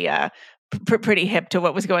was pretty hip to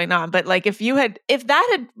what was going on. But like, if that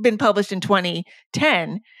had been published in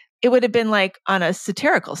 2010, it would have been like on a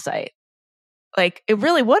satirical site. Like, it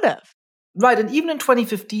really would have. Right. And even in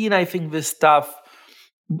 2015, I think this stuff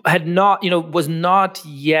had not, was not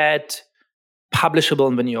yet publishable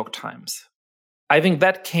in the New York Times. I think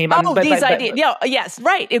that came... these ideas. Yes,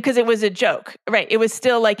 right. Because it was a joke. Right. It was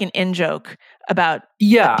still like an in-joke about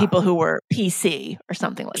people who were PC or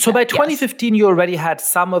something like that. So by 2015, you already had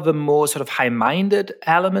some of the more sort of high-minded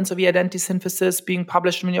elements of the identity synthesis being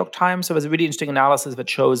published in the New York Times. So there's a really interesting analysis that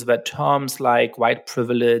shows that terms like white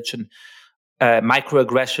privilege and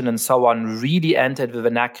microaggression and so on really entered the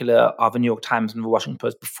vernacular of the New York Times and the Washington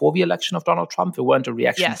Post before the election of Donald Trump. They weren't a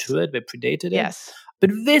reaction to it. They predated it. Yes. But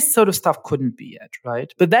this sort of stuff couldn't be yet,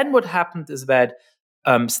 right? But then what happened is that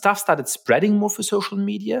stuff started spreading more for social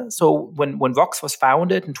media. So when Vox was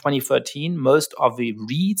founded in 2013, most of the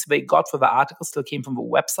reads they got for the article still came from the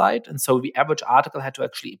website. And so the average article had to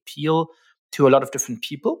actually appeal to a lot of different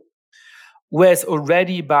people. Whereas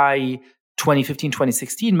already by 2015,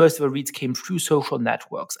 2016, most of the reads came through social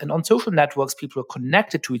networks. And on social networks, people were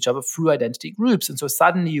connected to each other through identity groups. And so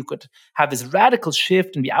suddenly you could have this radical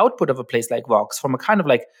shift in the output of a place like Vox from a kind of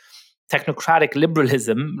like technocratic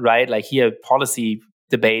liberalism, right? Like here, policy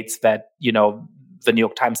debates that, the New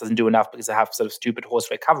York Times doesn't do enough because they have sort of stupid horse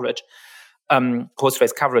race coverage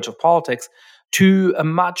of politics, to a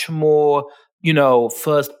much more,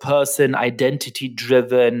 first person identity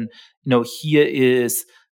driven, here is,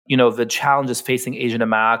 the challenges facing Asian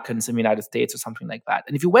Americans in the United States or something like that.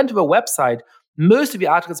 And if you went to a website, most of the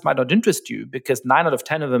articles might not interest you because 9 out of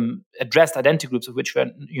 10 of them addressed identity groups of which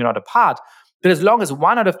you're not a part. But as long as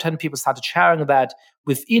 1 out of 10 people started sharing that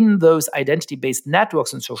within those identity-based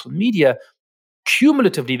networks and social media,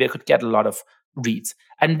 cumulatively they could get a lot of reads.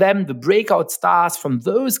 And then the breakout stars from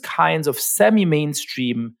those kinds of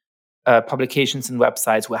semi-mainstream publications and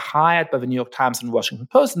websites were hired by the New York Times and Washington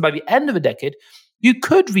Post. And by the end of the decade, you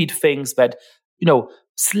could read things that,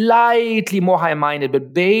 slightly more high-minded,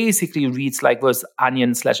 but basically reads like those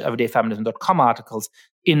onion/everydayfeminism.com articles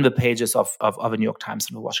in the pages of the New York Times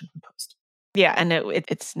and the Washington Post. Yeah, and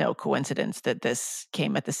it's no coincidence that this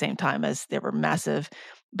came at the same time as there were massive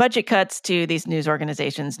budget cuts to these news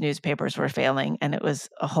organizations. Newspapers were failing, and it was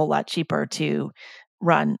a whole lot cheaper to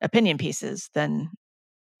run opinion pieces than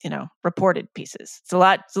reported pieces. It's a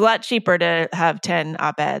lot cheaper to have 10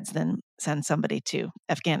 op-eds than send somebody to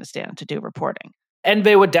Afghanistan to do reporting. And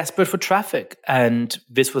they were desperate for traffic, and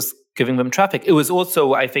this was giving them traffic. It was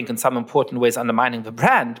also, I think, in some important ways undermining the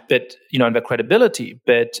brand, but and their credibility.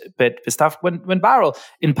 But the stuff went viral,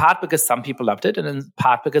 in part because some people loved it, and in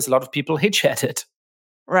part because a lot of people hate shared it.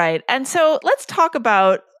 Right. And so let's talk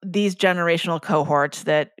about these generational cohorts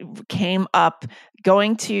that came up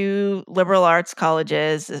going to liberal arts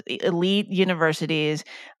colleges, elite universities,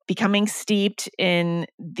 becoming steeped in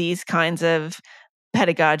these kinds of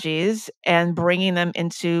pedagogies and bringing them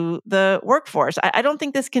into the workforce. I don't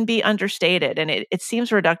think this can be understated, and it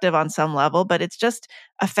seems reductive on some level, but it's just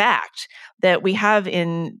a fact that we have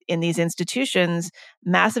in these institutions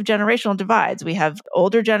massive generational divides. We have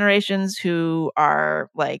older generations who are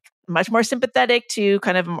like much more sympathetic to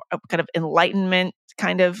kind of Enlightenment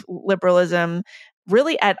kind of liberalism,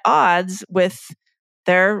 really at odds with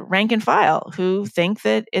their rank and file, who think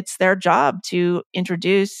that it's their job to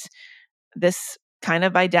introduce this kind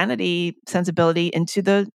of identity sensibility into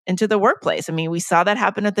the workplace. I mean, we saw that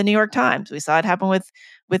happen at the New York Times. We saw it happen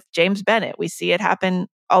with James Bennett. We see it happen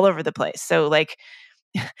all over the place. So like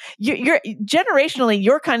you're generationally,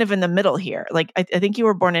 you're kind of in the middle here. Like I think you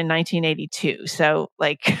were born in 1982. So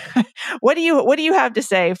like what do you have to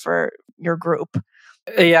say for your group?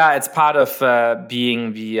 Yeah, it's part of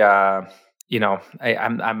being the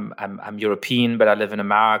I'm European, but I live in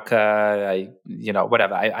America.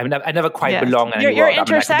 Whatever. I never quite belong anywhere. You're I'm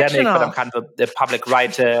an academic, but I'm intersectional. kind of a public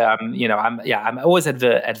writer. I'm always at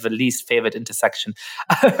the least favorite intersection.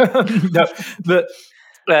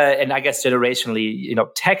 And I guess generationally,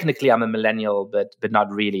 technically I'm a millennial, but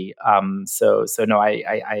not really. So no,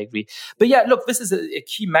 I agree. But yeah, look, this is a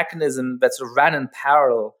key mechanism that sort of ran in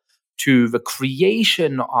parallel to the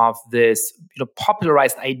creation of this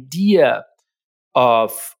popularized idea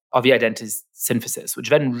of the identity synthesis, which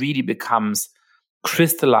then really becomes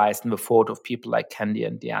crystallized in the thought of people like Kendi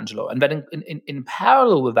and D'Angelo. And then in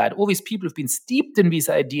parallel with that, all these people have been steeped in these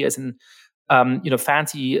ideas in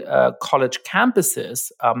fancy college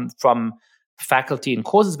campuses, from faculty and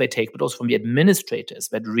courses they take, but also from the administrators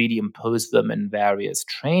that really impose them in various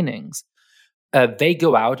trainings. They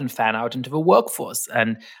go out and fan out into the workforce.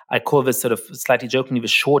 And I call this sort of slightly jokingly the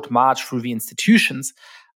short march through the institutions.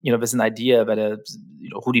 There's an idea that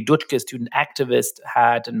Rudi Dutschke, student activist,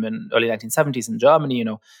 had in the early 1970s in Germany,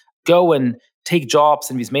 go and take jobs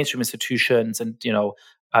in these mainstream institutions and,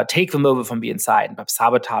 take them over from the inside and perhaps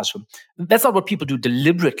sabotage them. That's not what people do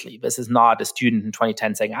deliberately. This is not a student in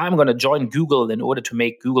 2010 saying, I'm going to join Google in order to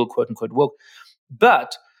make Google quote unquote woke.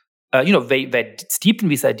 But, they're steeped in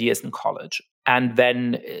these ideas in college. And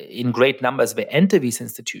then in great numbers, they enter these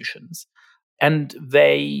institutions and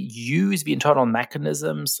they use the internal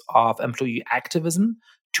mechanisms of employee activism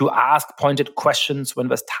to ask pointed questions when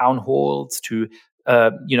there's town halls, to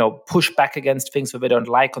push back against things that they don't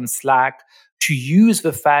like on Slack, to use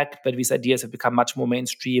the fact that these ideas have become much more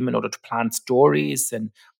mainstream in order to plant stories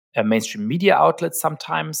and mainstream media outlets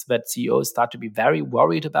sometimes that CEOs start to be very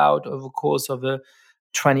worried about over the course of the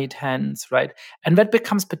 2010s, right? And that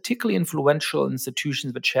becomes particularly influential in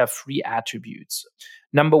institutions that share three attributes.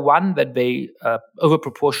 Number one, that they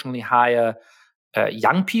overproportionally hire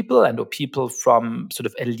young people or people from sort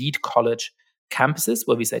of elite college campuses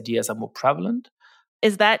where these ideas are more prevalent.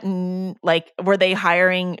 Is that were they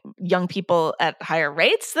hiring young people at higher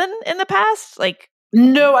rates than in the past?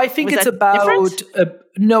 No, I think it's about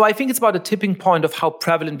I think it's about a tipping point of how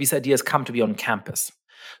prevalent these ideas come to be on campus.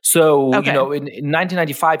 So, okay. In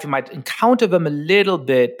 1995, you might encounter them a little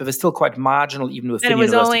bit, but they're still quite marginal, even within university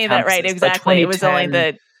campuses. And it was only that, right, exactly. It was only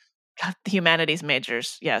the humanities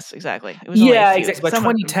majors. Yes, exactly. It was exactly. By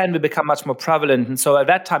 2010, they become much more prevalent. And so at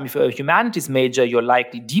that time, if you're a humanities major, you're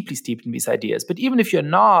likely deeply steeped in these ideas. But even if you're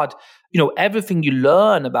not, everything you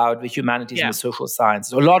learn about the humanities and the social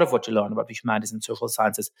sciences, or a lot of what you learn about the humanities and social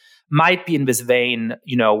sciences, might be in this vein,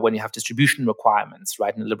 when you have distribution requirements,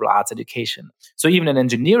 right, in a liberal arts education. So even an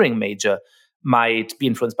engineering major might be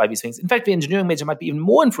influenced by these things. In fact, the engineering major might be even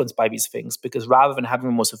more influenced by these things, because rather than having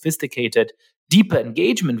a more sophisticated, deeper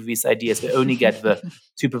engagement with these ideas, they only get the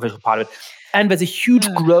superficial part of it. And there's a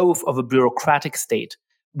huge growth of a bureaucratic state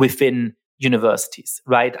within universities,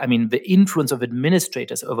 right? I mean, the influence of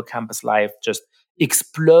administrators over campus life just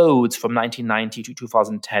explodes from 1990 to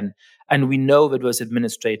 2010. And we know that those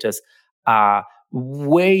administrators are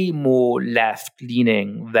way more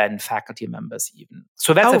left-leaning than faculty members even.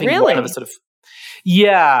 So that's, I think, really? one of the sort of...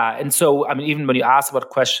 Yeah. And so, I mean, even when you ask about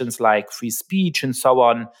questions like free speech and so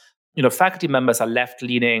on, faculty members are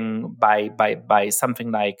left-leaning by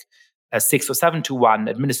something like 6 or 7 to 1,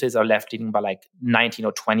 administrators are left leaning by like 19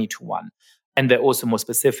 or 20 to 1. And they're also more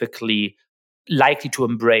specifically likely to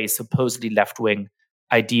embrace supposedly left-wing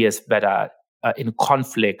ideas that are in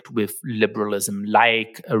conflict with liberalism,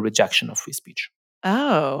 like a rejection of free speech.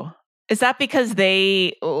 Oh, is that because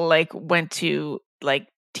they like went to like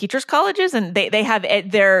teachers' colleges and they have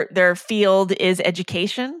their field is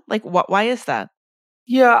education? Like, why is that?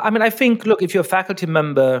 Yeah, I mean, I think, look, if you're a faculty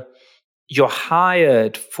member, you're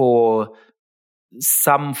hired for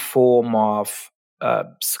some form of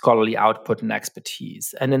scholarly output and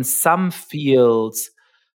expertise. And in some fields,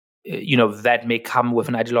 that may come with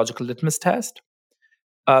an ideological litmus test.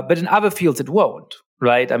 But in other fields, it won't,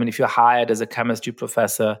 right? I mean, if you're hired as a chemistry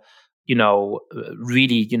professor,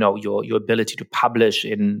 really, your ability to publish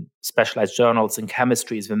in specialized journals in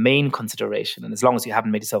chemistry is the main consideration. And as long as you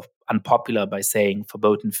haven't made yourself unpopular by saying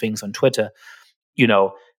verboten things on Twitter,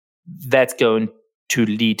 that's going to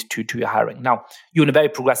lead to your hiring. Now, you're in a very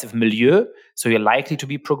progressive milieu, so you're likely to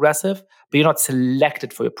be progressive, but you're not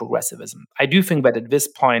selected for your progressivism. I do think that at this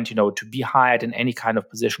point, to be hired in any kind of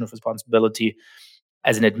position of responsibility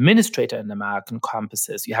as an administrator in American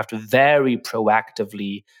campuses, you have to very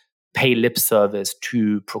proactively pay lip service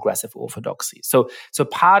to progressive orthodoxy. So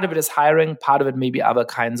part of it is hiring, part of it may be other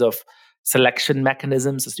kinds of selection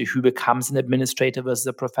mechanisms as to who becomes an administrator versus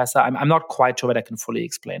a professor. I'm not quite sure that I can fully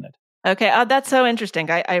explain it. Okay, that's so interesting.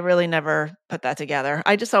 I really never put that together.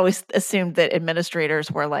 I just always assumed that administrators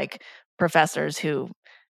were like professors who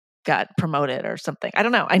got promoted or something. I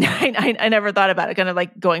don't know. I never thought about it, kind of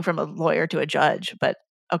like going from a lawyer to a judge, but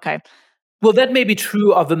okay. Well, that may be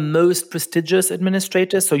true of the most prestigious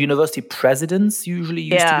administrators. So university presidents usually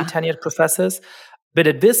used to be tenured professors. But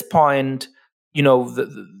at this point,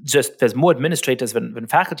 just there's more administrators than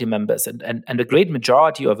faculty members. And the great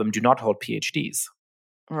majority of them do not hold PhDs.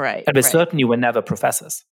 Right. And they certainly were never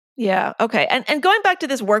professors. Yeah. Okay. And going back to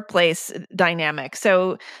this workplace dynamic.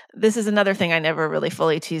 So this is another thing I never really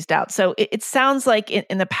fully teased out. So it sounds like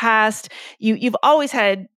in the past, you've always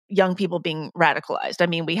had young people being radicalized. I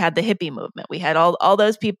mean, we had the hippie movement. We had all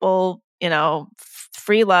those people,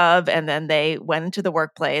 free love, and then they went into the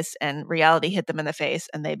workplace and reality hit them in the face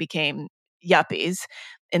and they became yuppies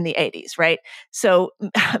in the 80s, right? So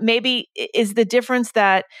maybe is the difference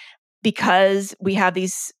that because we have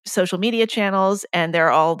these social media channels and there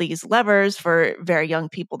are all these levers for very young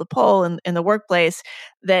people to pull in the workplace,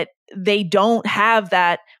 that they don't have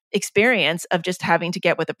that experience of just having to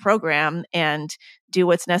get with a program and do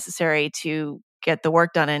what's necessary to get the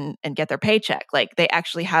work done and get their paycheck. Like they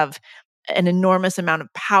actually have an enormous amount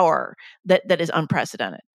of power that is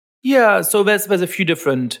unprecedented. Yeah, so there's a few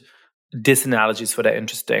different disanalogies that are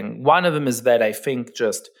interesting. One of them is that I think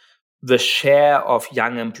just the share of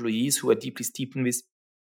young employees who are deeply steeped in these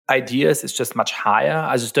ideas is just much higher.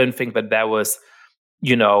 I just don't think that there was,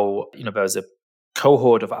 there was a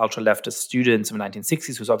cohort of ultra-leftist students in the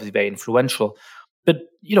 1960s who was obviously very influential. But,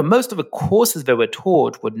 most of the courses that were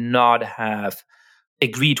taught would not have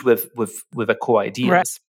agreed with the core ideas. Right.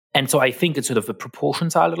 And so I think it's sort of the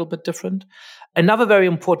proportions are a little bit different. Another very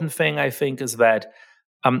important thing, I think, is that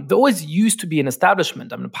there always used to be an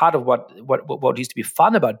establishment. I mean, part of what used to be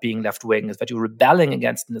fun about being left-wing is that you're rebelling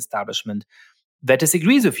against an establishment that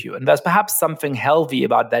disagrees with you. And there's perhaps something healthy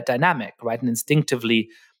about that dynamic, right? An instinctively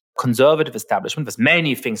conservative establishment. There's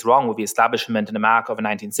many things wrong with the establishment in America of the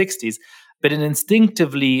 1960s, but an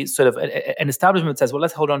instinctively sort of an establishment says, well,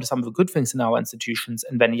 let's hold on to some of the good things in our institutions,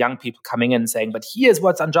 and then young people coming in and saying, but here's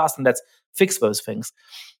what's unjust, and let's fix those things.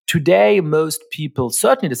 Today, most people,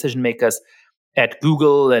 certainly decision makers, at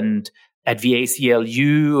Google and at the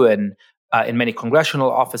ACLU and in many congressional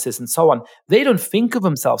offices and so on, they don't think of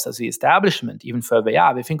themselves as the establishment, even further they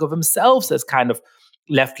are. They think of themselves as kind of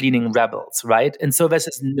left-leaning rebels, right? And so there's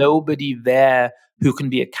just nobody there who can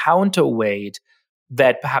be a counterweight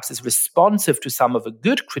that perhaps is responsive to some of the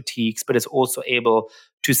good critiques, but is also able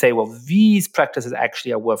to say, well, these practices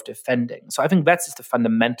actually are worth defending. So I think that's just a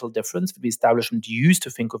fundamental difference. The establishment used to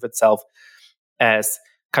think of itself as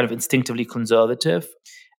kind of instinctively conservative,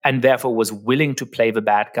 and therefore was willing to play the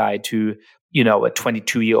bad guy to, a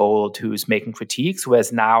 22-year-old who's making critiques.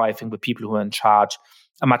 Whereas now I think the people who are in charge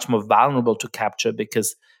are much more vulnerable to capture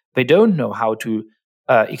because they don't know how to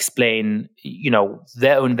explain,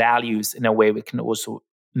 their own values in a way that can also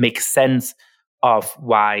make sense of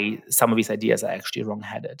why some of these ideas are actually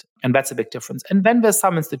wrong-headed. And that's a big difference. And then there's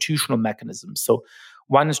some institutional mechanisms. So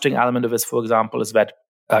one interesting element of this, for example, is that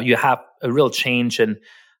you have a real change in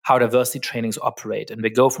how diversity trainings operate. And they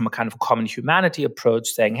go from a kind of common humanity approach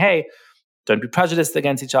saying, hey, don't be prejudiced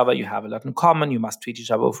against each other. You have a lot in common. You must treat each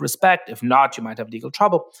other with respect. If not, you might have legal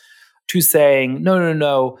trouble. To saying,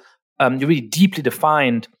 no. you're really deeply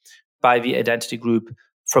defined by the identity group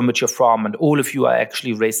from which you're from, and all of you are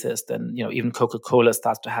actually racist. And even Coca-Cola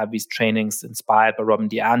starts to have these trainings inspired by Robin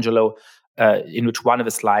DiAngelo, in which one of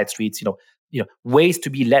the slides reads, ways to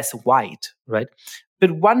be less white, right?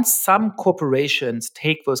 But once some corporations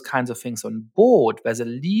take those kinds of things on board, there's a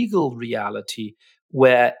legal reality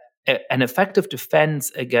where an effective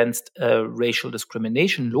defense against a racial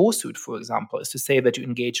discrimination lawsuit, for example, is to say that you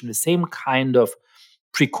engage in the same kind of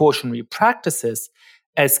precautionary practices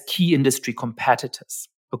as key industry competitors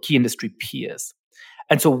or key industry peers.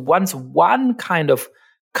 And so once one kind of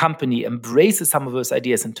company embraces some of those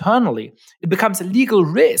ideas internally, it becomes a legal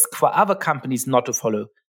risk for other companies not to follow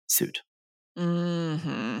suit.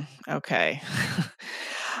 Mm-hmm. Okay.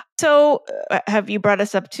 So have you brought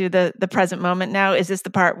us up to the present moment now? Is this the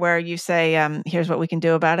part where you say, here's what we can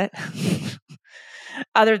do about it?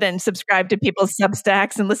 Other than subscribe to people's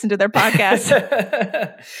Substacks and listen to their podcasts?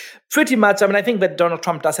 Pretty much. I mean, I think that Donald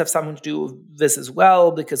Trump does have something to do with this as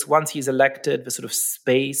well, because once he's elected, the sort of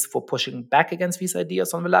space for pushing back against these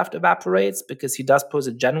ideas on the left evaporates, because he does pose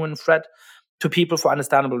a genuine threat to people for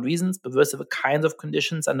understandable reasons, but those are the kinds of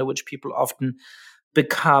conditions under which people often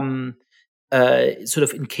become sort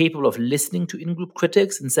of incapable of listening to in-group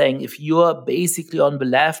critics and saying, if you're basically on the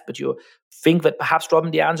left, but you think that perhaps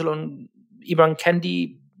Robin DiAngelo and Ibram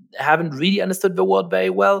Kendi haven't really understood the world very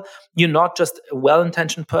well, you're not just a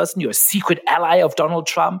well-intentioned person, you're a secret ally of Donald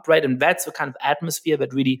Trump, right? And that's the kind of atmosphere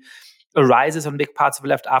that really arises on big parts of the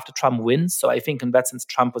left after Trump wins. So I think in that sense,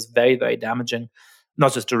 Trump was very, very damaging,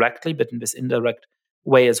 not just directly, but in this indirect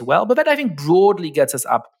way as well. But that, I think, broadly gets us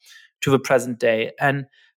up to the present day. And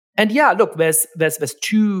yeah, look, there's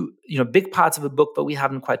two big parts of the book that we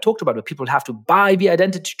haven't quite talked about, where people have to buy the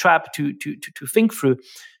identity trap to think through.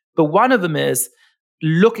 But one of them is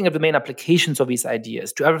looking at the main applications of these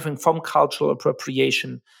ideas to everything from cultural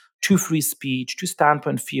appropriation to free speech, to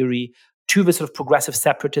standpoint theory, to the sort of progressive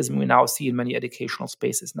separatism we now see in many educational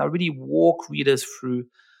spaces. Now, really walk readers through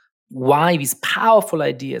why these powerful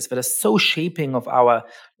ideas that are so shaping of our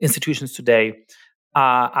institutions today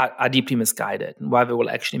are deeply misguided, and why they will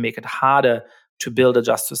actually make it harder to build a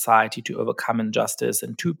just society, to overcome injustice,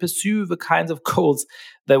 and to pursue the kinds of goals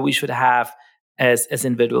that we should have as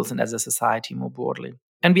individuals and as a society more broadly.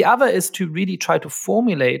 And the other is to really try to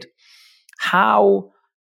formulate how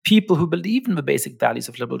people who believe in the basic values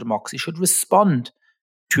of liberal democracy should respond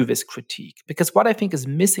to this critique. Because what I think is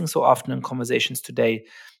missing so often in conversations today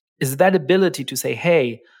is that ability to say,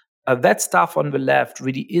 hey, that stuff on the left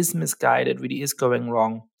really is misguided, really is going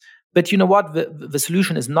wrong. But you know what? The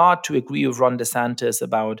solution is not to agree with Ron DeSantis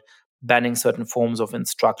about banning certain forms of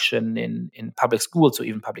instruction in public schools or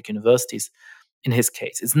even public universities. In his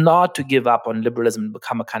case, it's not to give up on liberalism and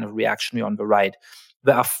become a kind of reactionary on the right.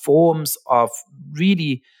 There are forms of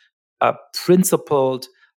really principled,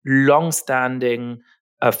 long-standing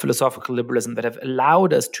philosophical liberalism that have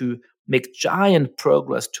allowed us to make giant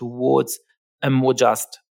progress towards a more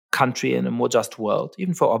just country and a more just world,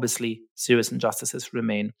 even for obviously serious injustices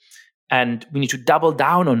remain. And we need to double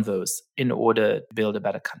down on those in order to build a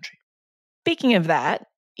better country. Speaking of that,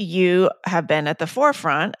 you have been at the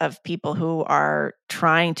forefront of people who are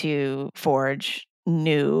trying to forge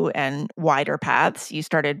new and wider paths. You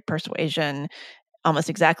started Persuasion almost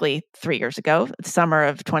exactly 3 years ago, the summer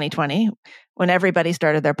of 2020, when everybody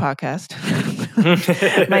started their podcast,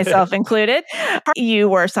 myself included. You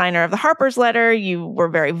were a signer of the Harper's Letter. You were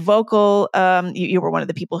very vocal. You were one of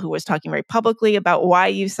the people who was talking very publicly about why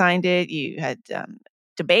you signed it. You had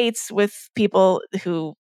debates with people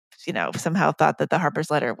who somehow thought that the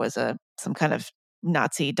Harper's Letter was some kind of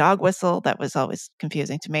Nazi dog whistle. That was always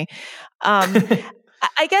confusing to me.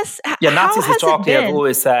 I guess, Nazis historically have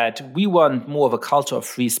always said, we want more of a culture of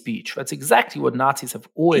free speech. That's exactly what Nazis have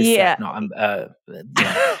always said. No, /S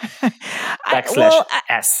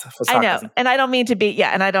for sarcasm. I know, and I don't mean to be,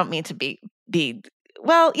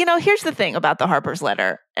 well, here's the thing about the Harper's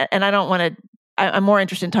Letter, and I don't want to, I'm more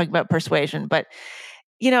interested in talking about Persuasion, but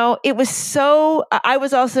it was so, I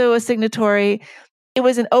was also a signatory. It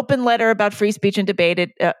was an open letter about free speech and debate.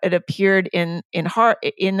 It appeared in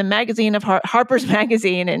the magazine of Harper's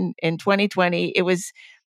Magazine in 2020. It was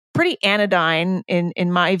pretty anodyne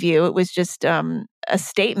in my view. It was just a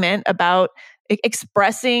statement about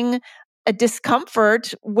expressing a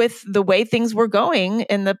discomfort with the way things were going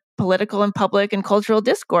in the political and public and cultural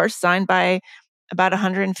discourse, signed by about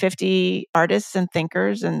 150 artists and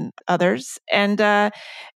thinkers and others. And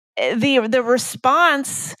the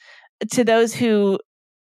response to those who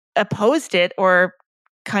opposed it or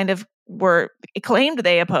kind of claimed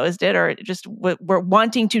they opposed it or just were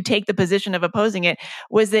wanting to take the position of opposing it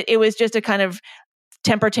was that it was just a kind of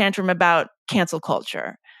temper tantrum about cancel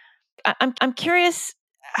culture. I'm curious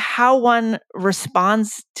how one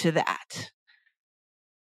responds to that.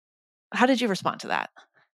 How did you respond to that?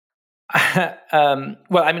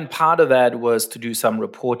 Well, I mean, part of that was to do some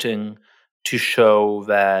reporting to show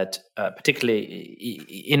that, particularly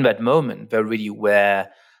in that moment, there really were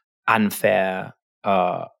unfair,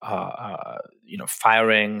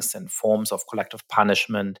 firings and forms of collective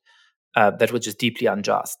punishment that were just deeply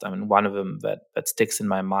unjust. I mean, one of them that sticks in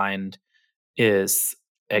my mind is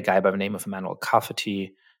a guy by the name of Emmanuel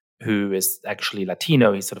Cafferty, who is actually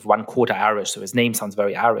Latino. He's sort of 1/4 Irish, so his name sounds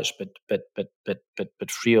very Irish. But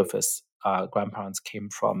 3 of his grandparents came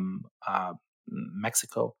from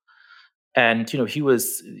Mexico, and he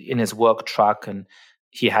was in his work truck, and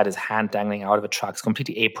he had his hand dangling out of a truck. He's a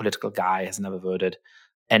completely apolitical guy, has never voted,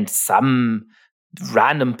 and some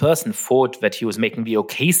random person thought that he was making the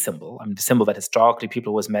okay symbol. I mean, the symbol that historically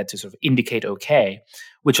people always meant to sort of indicate okay,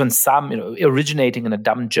 which on some, originating in a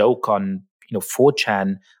dumb joke on,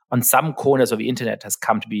 4chan, on some corners of the internet has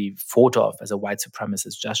come to be thought of as a white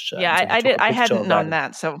supremacist gesture. Yeah, so I hadn't known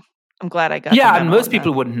that, so I'm glad I got. Yeah, and most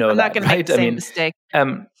people wouldn't know that. I'm that. not going to make the same mistake.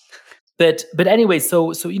 But anyway,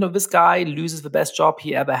 so this guy loses the best job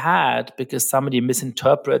he ever had because somebody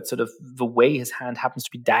misinterprets sort of the way his hand happens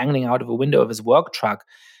to be dangling out of a window of his work truck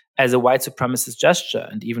as a white supremacist gesture.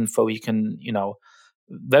 And even though he can,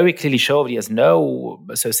 very clearly show that he has no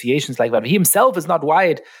associations like that, he himself is not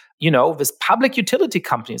white. This public utility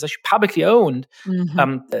company is actually publicly owned,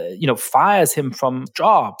 fires him from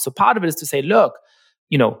job. So part of it is to say, look,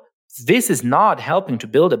 this is not helping to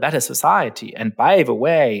build a better society. And by the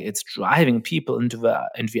way, it's driving people into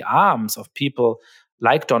the arms of people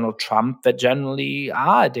like Donald Trump that generally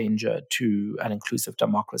are a danger to an inclusive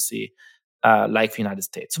democracy like the United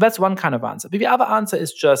States. So that's one kind of answer. But the other answer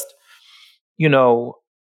is just,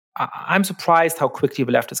 I'm surprised how quickly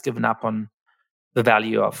the left has given up on the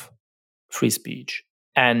value of free speech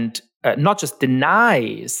and not just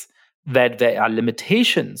denies that there are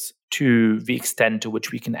limitations to the extent to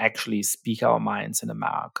which we can actually speak our minds in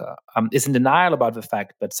America. Is in denial about the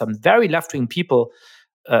fact that some very left-wing people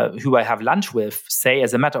who I have lunch with say,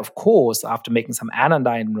 as a matter of course, after making some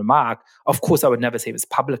anodyne remark, of course I would never say this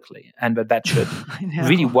publicly, and that should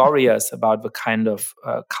really worry us about the kind of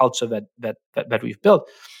culture that we've built.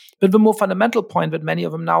 But the more fundamental point that many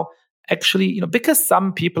of them now actually, because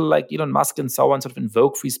some people like Elon Musk and so on sort of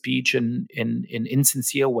invoke free speech in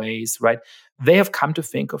insincere ways, right? They have come to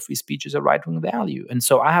think of free speech as a right-wing value. And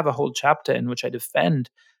so I have a whole chapter in which I defend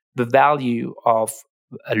the value of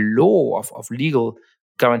a law, of legal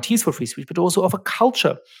guarantees for free speech, but also of a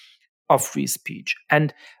culture of free speech.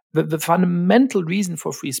 And the fundamental reason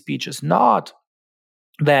for free speech is not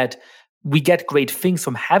that we get great things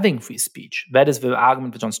from having free speech. That is the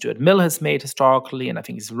argument that John Stuart Mill has made historically, and I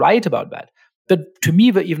think he's right about that. But to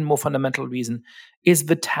me, the even more fundamental reason is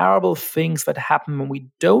the terrible things that happen when we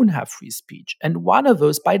don't have free speech. And one of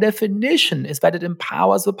those, by definition, is that it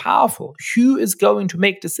empowers the powerful. Who is going to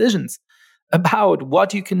make decisions about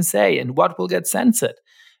what you can say and what will get censored?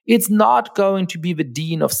 It's not going to be the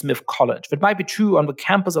dean of Smith College. That might be true on the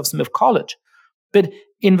campus of Smith College. But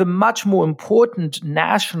in the much more important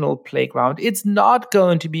national playground, it's not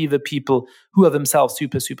going to be the people who are themselves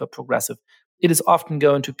super, super progressive. It is often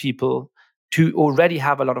going to people who already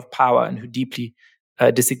have a lot of power and who deeply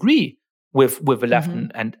disagree with the left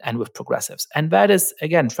and with progressives. And that is,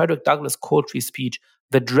 again, Frederick Douglass called free speech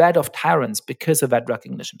the dread of tyrants because of that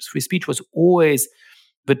recognition. Free speech was always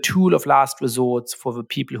the tool of last resort for the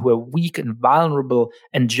people who are weak and vulnerable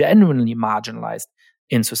and genuinely marginalized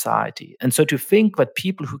in society. And so to think that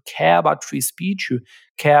people who care about free speech, who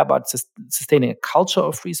care about sustaining a culture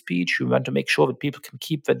of free speech, who want to make sure that people can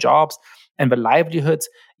keep their jobs and their livelihoods,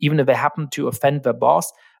 even if they happen to offend their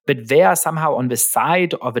boss, but they are somehow on the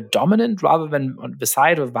side of a dominant rather than on the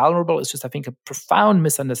side of vulnerable, is just, I think, a profound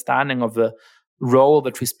misunderstanding of the role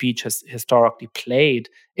that free speech has historically played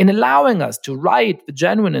in allowing us to right the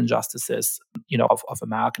genuine injustices, of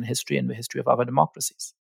American history and the history of other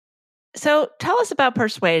democracies. So tell us about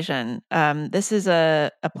Persuasion. This is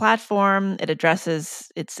a platform.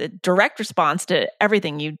 It's a direct response to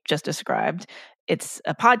everything you just described. It's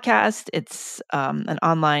a podcast. It's an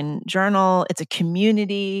online journal. It's a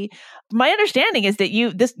community. My understanding is that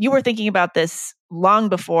you were thinking about this long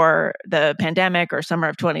before the pandemic or summer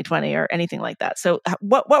of 2020 or anything like that. So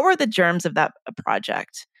what were the germs of that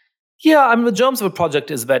project? Yeah, I mean, the germs of a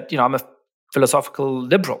project is that, I'm a philosophical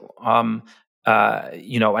liberal. And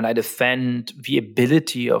I defend the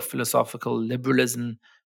ability of philosophical liberalism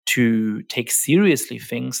to take seriously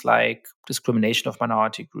things like discrimination of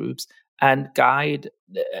minority groups and guide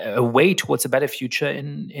a way towards a better future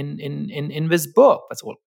in this book. That's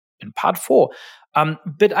all in part 4.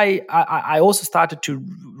 But I also started to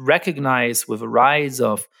recognize with the rise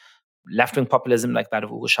of left-wing populism like that of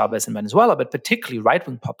Hugo Chavez in Venezuela, but particularly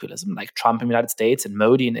right-wing populism like Trump in the United States and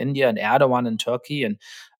Modi in India and Erdogan in Turkey and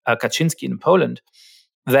Kaczynski in Poland,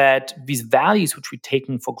 that these values which we've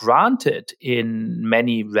taken for granted in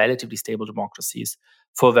many relatively stable democracies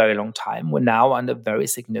for a very long time were now under very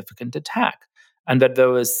significant attack. And that there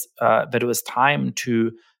was time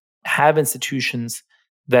to have institutions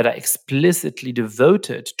that are explicitly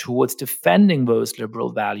devoted towards defending those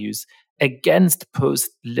liberal values against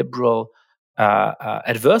post-liberal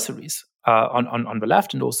adversaries on the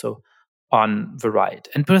left and also on the right.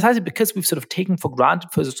 And precisely because we've sort of taken for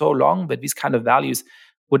granted for so long that these kind of values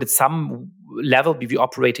would at some level be the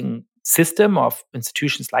operating system of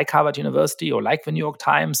institutions like Harvard University or like the New York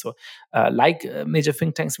Times or like major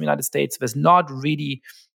think tanks in the United States, there's not really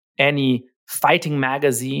any fighting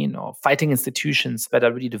magazine or fighting institutions that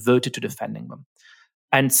are really devoted to defending them.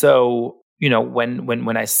 And so,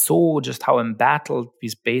 when I saw just how embattled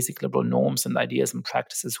these basic liberal norms and ideas and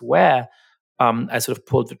practices were, I sort of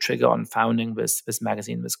pulled the trigger on founding this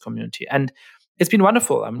magazine, this community. And it's been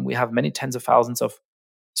wonderful. I mean, we have many tens of thousands of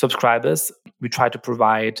subscribers. We try to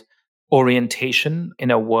provide orientation in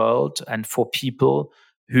a world and for people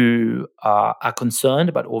who are concerned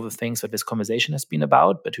about all the things that this conversation has been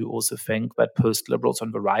about, but who also think that post-liberals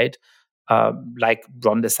on the right, like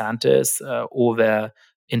Ron DeSantis or their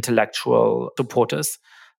intellectual supporters,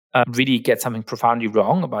 really get something profoundly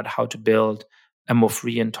wrong about how to build a more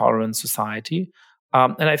free and tolerant society.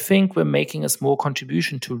 And I think we're making a small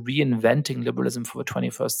contribution to reinventing liberalism for the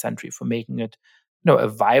 21st century, for making it a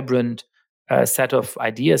vibrant set of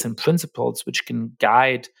ideas and principles which can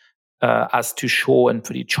guide us to shore in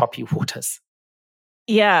pretty choppy waters.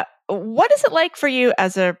 Yeah. What is it like for you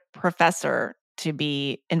as a professor to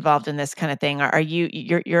be involved in this kind of thing? Are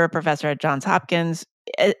you're a professor at Johns Hopkins?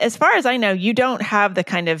 As far as I know, you don't have the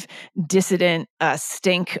kind of dissident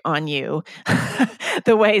stink on you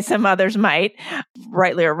the way some others might,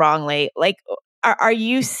 rightly or wrongly. Like, are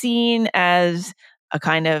you seen as a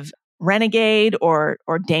kind of renegade or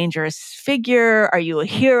dangerous figure? Are you a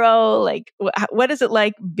hero? Like, what is it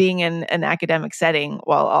like being in an academic setting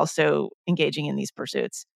while also engaging in these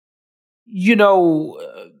pursuits?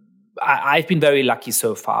 I've been very lucky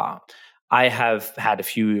so far. I have had a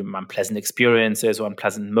few unpleasant experiences or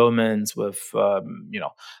unpleasant moments with,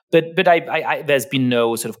 but I there's been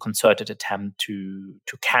no sort of concerted attempt to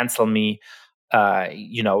cancel me,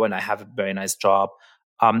 and I have a very nice job.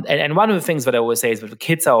 And one of the things that I always say is that the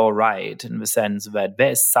kids are all right in the sense that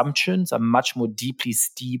their assumptions are much more deeply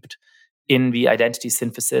steeped in the identity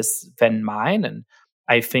synthesis than mine. And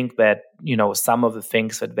I think that, some of the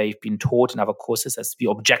things that they've been taught in our courses as the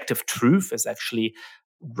objective truth is actually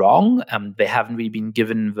wrong. They haven't really been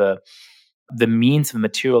given the means, the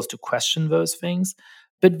materials to question those things.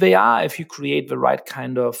 But they are, if you create the right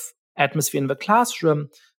kind of atmosphere in the classroom,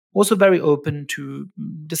 also very open to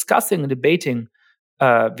discussing and debating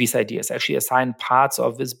these ideas. I actually assigned parts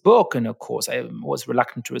of this book in a course. I was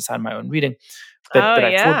reluctant to assign my own reading. But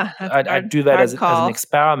I thought I'd do that as an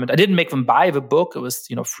experiment. I didn't make them buy the book. It was,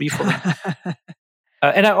 free for them.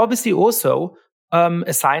 And I obviously also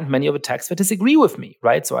assigned many of the texts that disagree with me,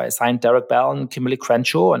 right? So I assigned Derek Bell and Kimberly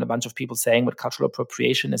Crenshaw and a bunch of people saying that cultural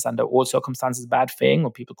appropriation is under all circumstances a bad thing,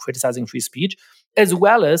 or people criticizing free speech, as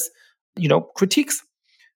well as, critiques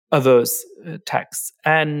of those texts.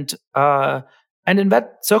 And in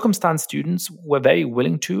that circumstance, students were very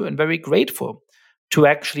willing to and very grateful to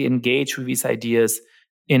actually engage with these ideas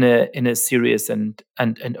in a serious and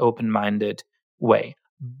open-minded way.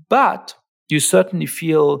 But you certainly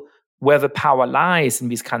feel where the power lies in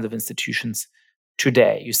these kinds of institutions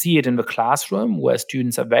today. You see it in the classroom, where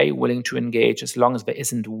students are very willing to engage as long as there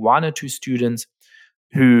isn't one or two students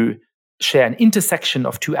who share an intersection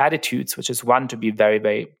of two attitudes, which is one, to be very,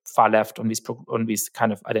 very far left on these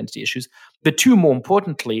kind of identity issues, but two, more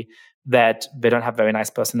importantly, that they don't have very nice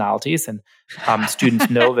personalities, and students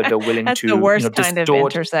know that they're willing That's to the worst kind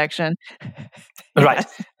distort, of intersection. Right.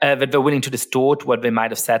 That they're willing to distort what they might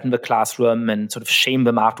have said in the classroom and sort of shame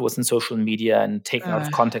them afterwards in social media and take out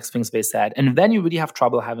of context things they said. And then you really have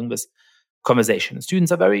trouble having this conversation.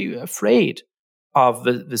 Students are very afraid of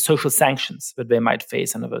the social sanctions that they might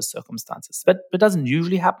face under those circumstances. But it doesn't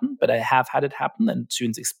usually happen, but I have had it happen, and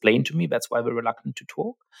students explain to me that's why we're reluctant to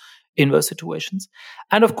talk in those situations.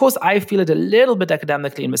 And of course, I feel it a little bit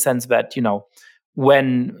academically in the sense that,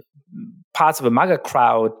 when parts of the MAGA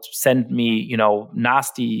crowd send me,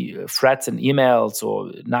 nasty threats and emails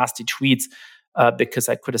or nasty tweets, because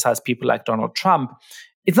I criticize people like Donald Trump.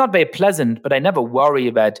 It's not very pleasant, but I never worry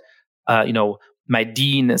that, my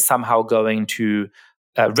dean is somehow going to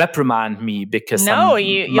reprimand me because No, some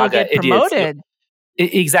you'll MAGA get idiots. promoted.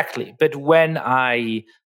 Exactly. But when I,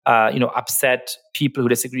 upset people who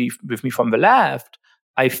disagree with me from the left,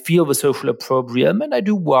 I feel the social opprobrium, and I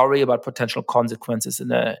do worry about potential consequences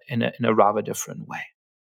in a rather different way.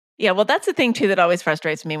 Yeah, well, that's the thing, too, that always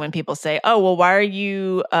frustrates me when people say, oh, well, why are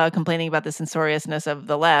you complaining about the censoriousness of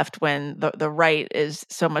the left when the right is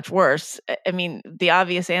so much worse? I mean, the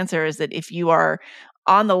obvious answer is that if you are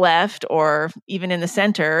on the left or even in the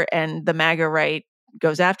center and the MAGA right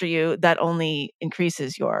goes after you, that only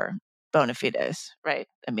increases your bona fides, right?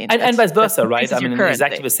 I mean, and vice versa, right? I mean, in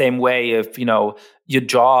exactly thing. the same way, if your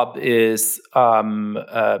job is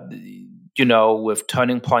with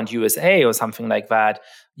Turning Point USA or something like that,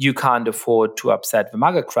 you can't afford to upset the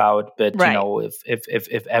MAGA crowd. But right.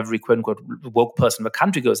 If every quote unquote woke person in the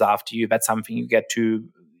country goes after you, that's something you get to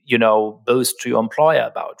boast to your employer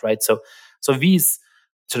about, right? So these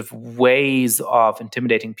sort of ways of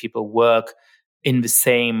intimidating people work in the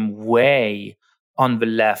same way on the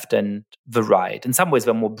left and the right. In some ways,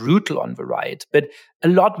 they're more brutal on the right, but a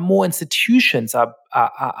lot more institutions are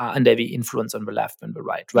under the influence on the left than the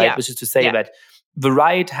right, Yeah. Which is to say that the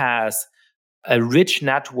right has a rich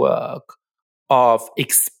network of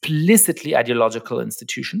explicitly ideological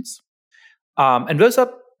institutions, and those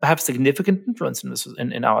have significant influence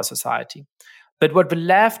in our society. But what the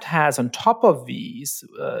left has on top of these,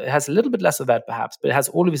 it has a little bit less of that perhaps, but it has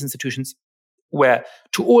all of these institutions where,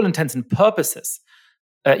 to all intents and purposes,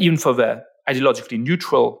 even for the ideologically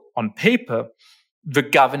neutral on paper, the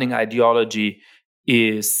governing ideology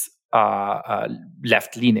is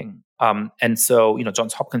left-leaning. And so,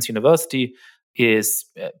 Johns Hopkins University is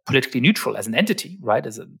politically neutral as an entity, right?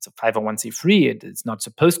 It's a 501c3. It's not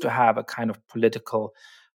supposed to have a kind of political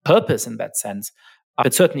purpose in that sense.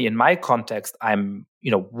 But certainly in my context, I'm,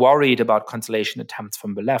 worried about consolation attempts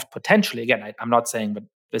from the left, potentially. Again, I'm not saying that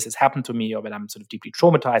this has happened to me or that I'm sort of deeply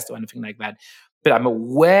traumatized or anything like that. But I'm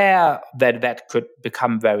aware that could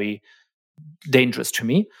become very dangerous to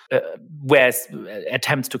me, whereas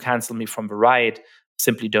attempts to cancel me from the right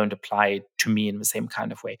simply don't apply to me in the same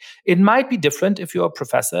kind of way. It might be different if you're a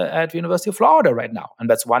professor at the University of Florida right now. And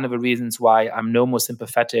that's one of the reasons why I'm no more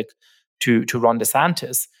sympathetic to Ron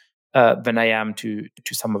DeSantis than I am to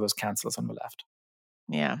some of those cancelers on the left.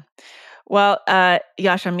 Yeah. Well,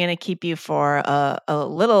 Yascha, I'm going to keep you for a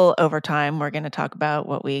little overtime. We're going to talk about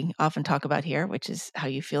what we often talk about here, which is how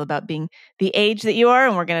you feel about being the age that you are.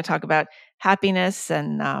 And we're going to talk about happiness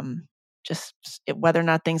and just whether or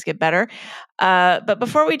not things get better. But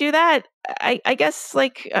before we do that, I guess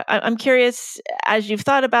I'm curious, as you've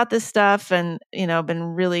thought about this stuff and, been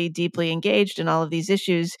really deeply engaged in all of these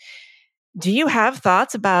issues, do you have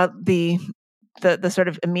thoughts about the sort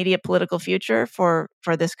of immediate political future for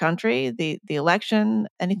this country, the election,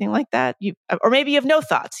 anything like that? Or maybe you have no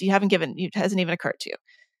thoughts. It hasn't even occurred to you.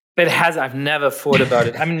 But I've never thought about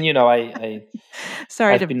it. I mean,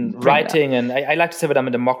 I've been writing, and I like to say that I'm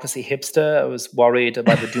a democracy hipster. I was worried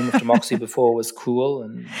about the doom of democracy before it was cool.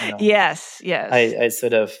 And, yes. I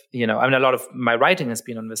sort of, a lot of my writing has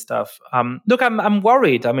been on this stuff. Look, I'm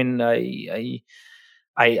worried. I mean,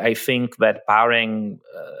 I think that barring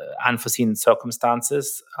unforeseen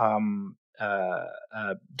circumstances, Donald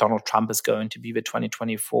Trump is going to be the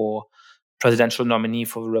 2024 presidential nominee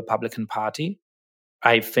for the Republican Party.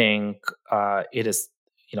 I think it is,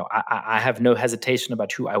 I have no hesitation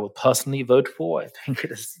about who I will personally vote for. I think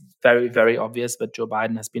it is very, very obvious that Joe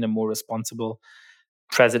Biden has been a more responsible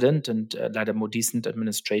president and led a more decent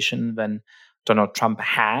administration than Donald Trump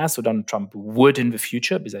has, or Donald Trump would in the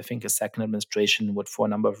future, because I think a second administration would, for a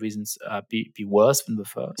number of reasons, be worse than the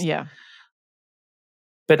first. Yeah.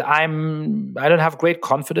 But I don't have great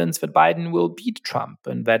confidence that Biden will beat Trump,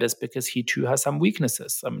 and that is because he too has some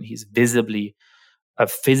weaknesses. I mean, he's visibly,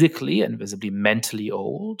 physically and visibly mentally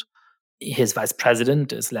old. His vice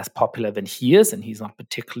president is less popular than he is, and he's not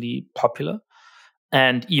particularly popular.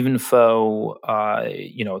 And even though,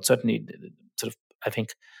 certainly sort of, I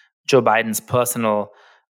think Joe Biden's personal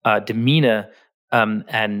demeanor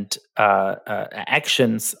and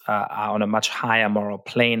actions are on a much higher moral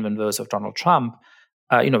plane than those of Donald Trump,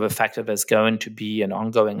 the fact that there's going to be an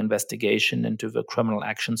ongoing investigation into the criminal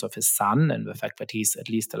actions of his son, and the fact that he's at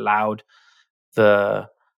least allowed the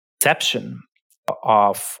perception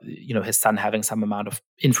of his son having some amount of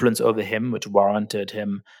influence over him, which warranted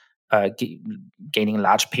him gaining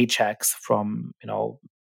large paychecks from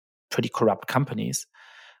pretty corrupt companies.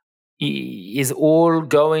 is all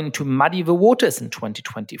going to muddy the waters in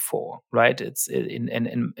 2024, right? It's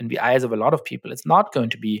in the eyes of a lot of people, it's not going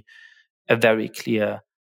to be a very clear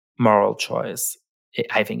moral choice.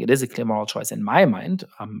 I think it is a clear moral choice in my mind.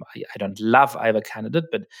 I don't love either candidate,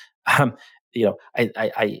 but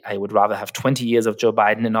I would rather have 20 years of Joe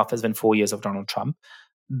Biden in office than 4 years of Donald Trump.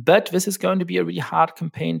 But this is going to be a really hard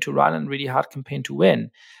campaign to run and really hard campaign to win.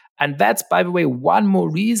 And that's, by the way, one more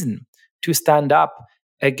reason to stand up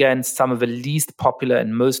against some of the least popular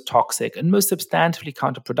and most toxic and most substantively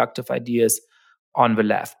counterproductive ideas on the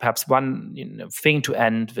left. Perhaps one thing to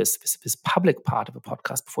end this public part of the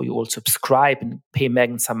podcast before you all subscribe and pay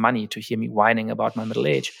Megan some money to hear me whining about my middle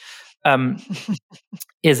age,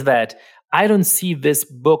 is that I don't see this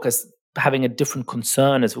book as having a different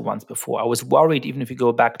concern as the ones before. I was worried, even if you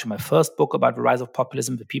go back to my first book about the rise of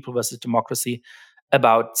populism, The People versus Democracy,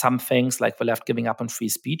 about some things like the left giving up on free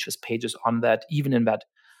speech. There's pages on that, even in that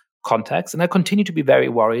context. And I continue to be very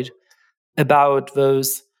worried about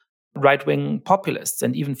those right-wing populists,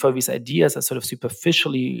 and even though these ideas are sort of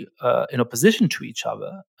superficially in opposition to each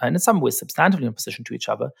other, and in some ways substantively in opposition to each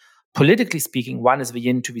other, politically speaking, one is the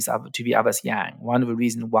yin to the other's yang. One of the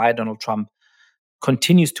reasons why Donald Trump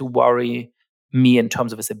continues to worry me in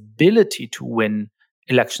terms of his ability to win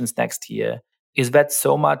elections next year is that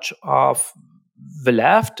so much of the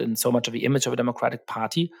left and so much of the image of a Democratic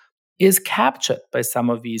Party is captured by some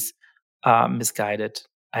of these misguided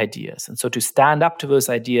ideas. And so to stand up to those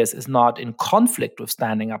ideas is not in conflict with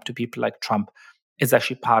standing up to people like Trump. It's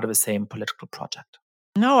actually part of the same political project.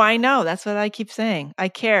 No, I know. That's what I keep saying. I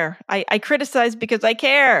care. I criticize because I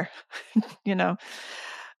care.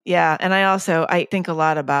 Yeah. And I think a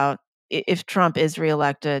lot about if Trump is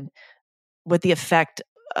reelected, what the effect,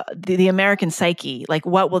 the American psyche, like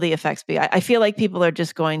what will the effects be? I feel like people are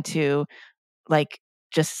just going to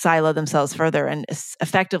just silo themselves further and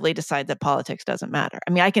effectively decide that politics doesn't matter.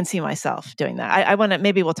 I mean, I can see myself doing that. I want to,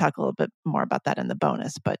 maybe we'll talk a little bit more about that in the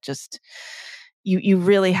bonus, but just you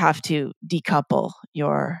really have to decouple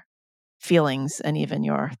your feelings and even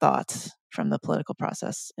your thoughts from the political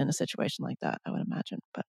process in a situation like that, I would imagine.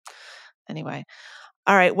 But anyway.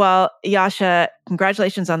 All right. Well, Yascha,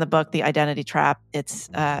 congratulations on the book, The Identity Trap. It's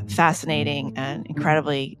fascinating and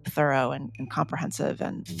incredibly thorough and comprehensive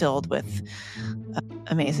and filled with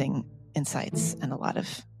amazing insights and a lot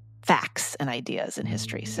of facts and ideas in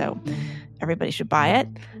history. So everybody should buy it.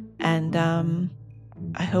 And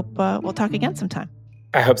I hope we'll talk again sometime.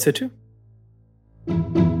 I hope so too.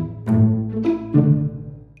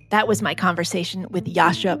 That was my conversation with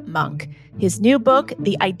Yascha Mounk. His new book,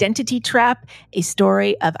 The Identity Trap, A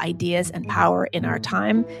Story of Ideas and Power in Our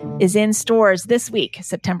Time, is in stores this week,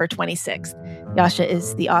 September 26th. Yascha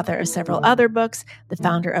is the author of several other books, the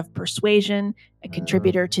founder of Persuasion, a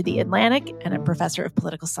contributor to The Atlantic, and a professor of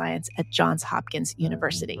political science at Johns Hopkins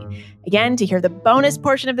University. Again, to hear the bonus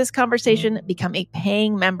portion of this conversation, become a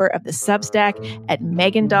paying member of the Substack at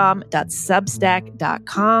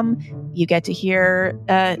megandom.substack.com. You get to hear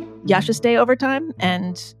Yascha stay overtime,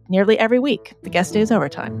 and nearly every week, the guest stays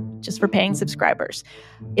overtime, just for paying subscribers.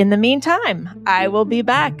 In the meantime, I will be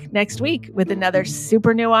back next week with another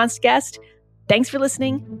super nuanced guest. Thanks for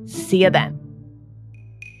listening. See you then.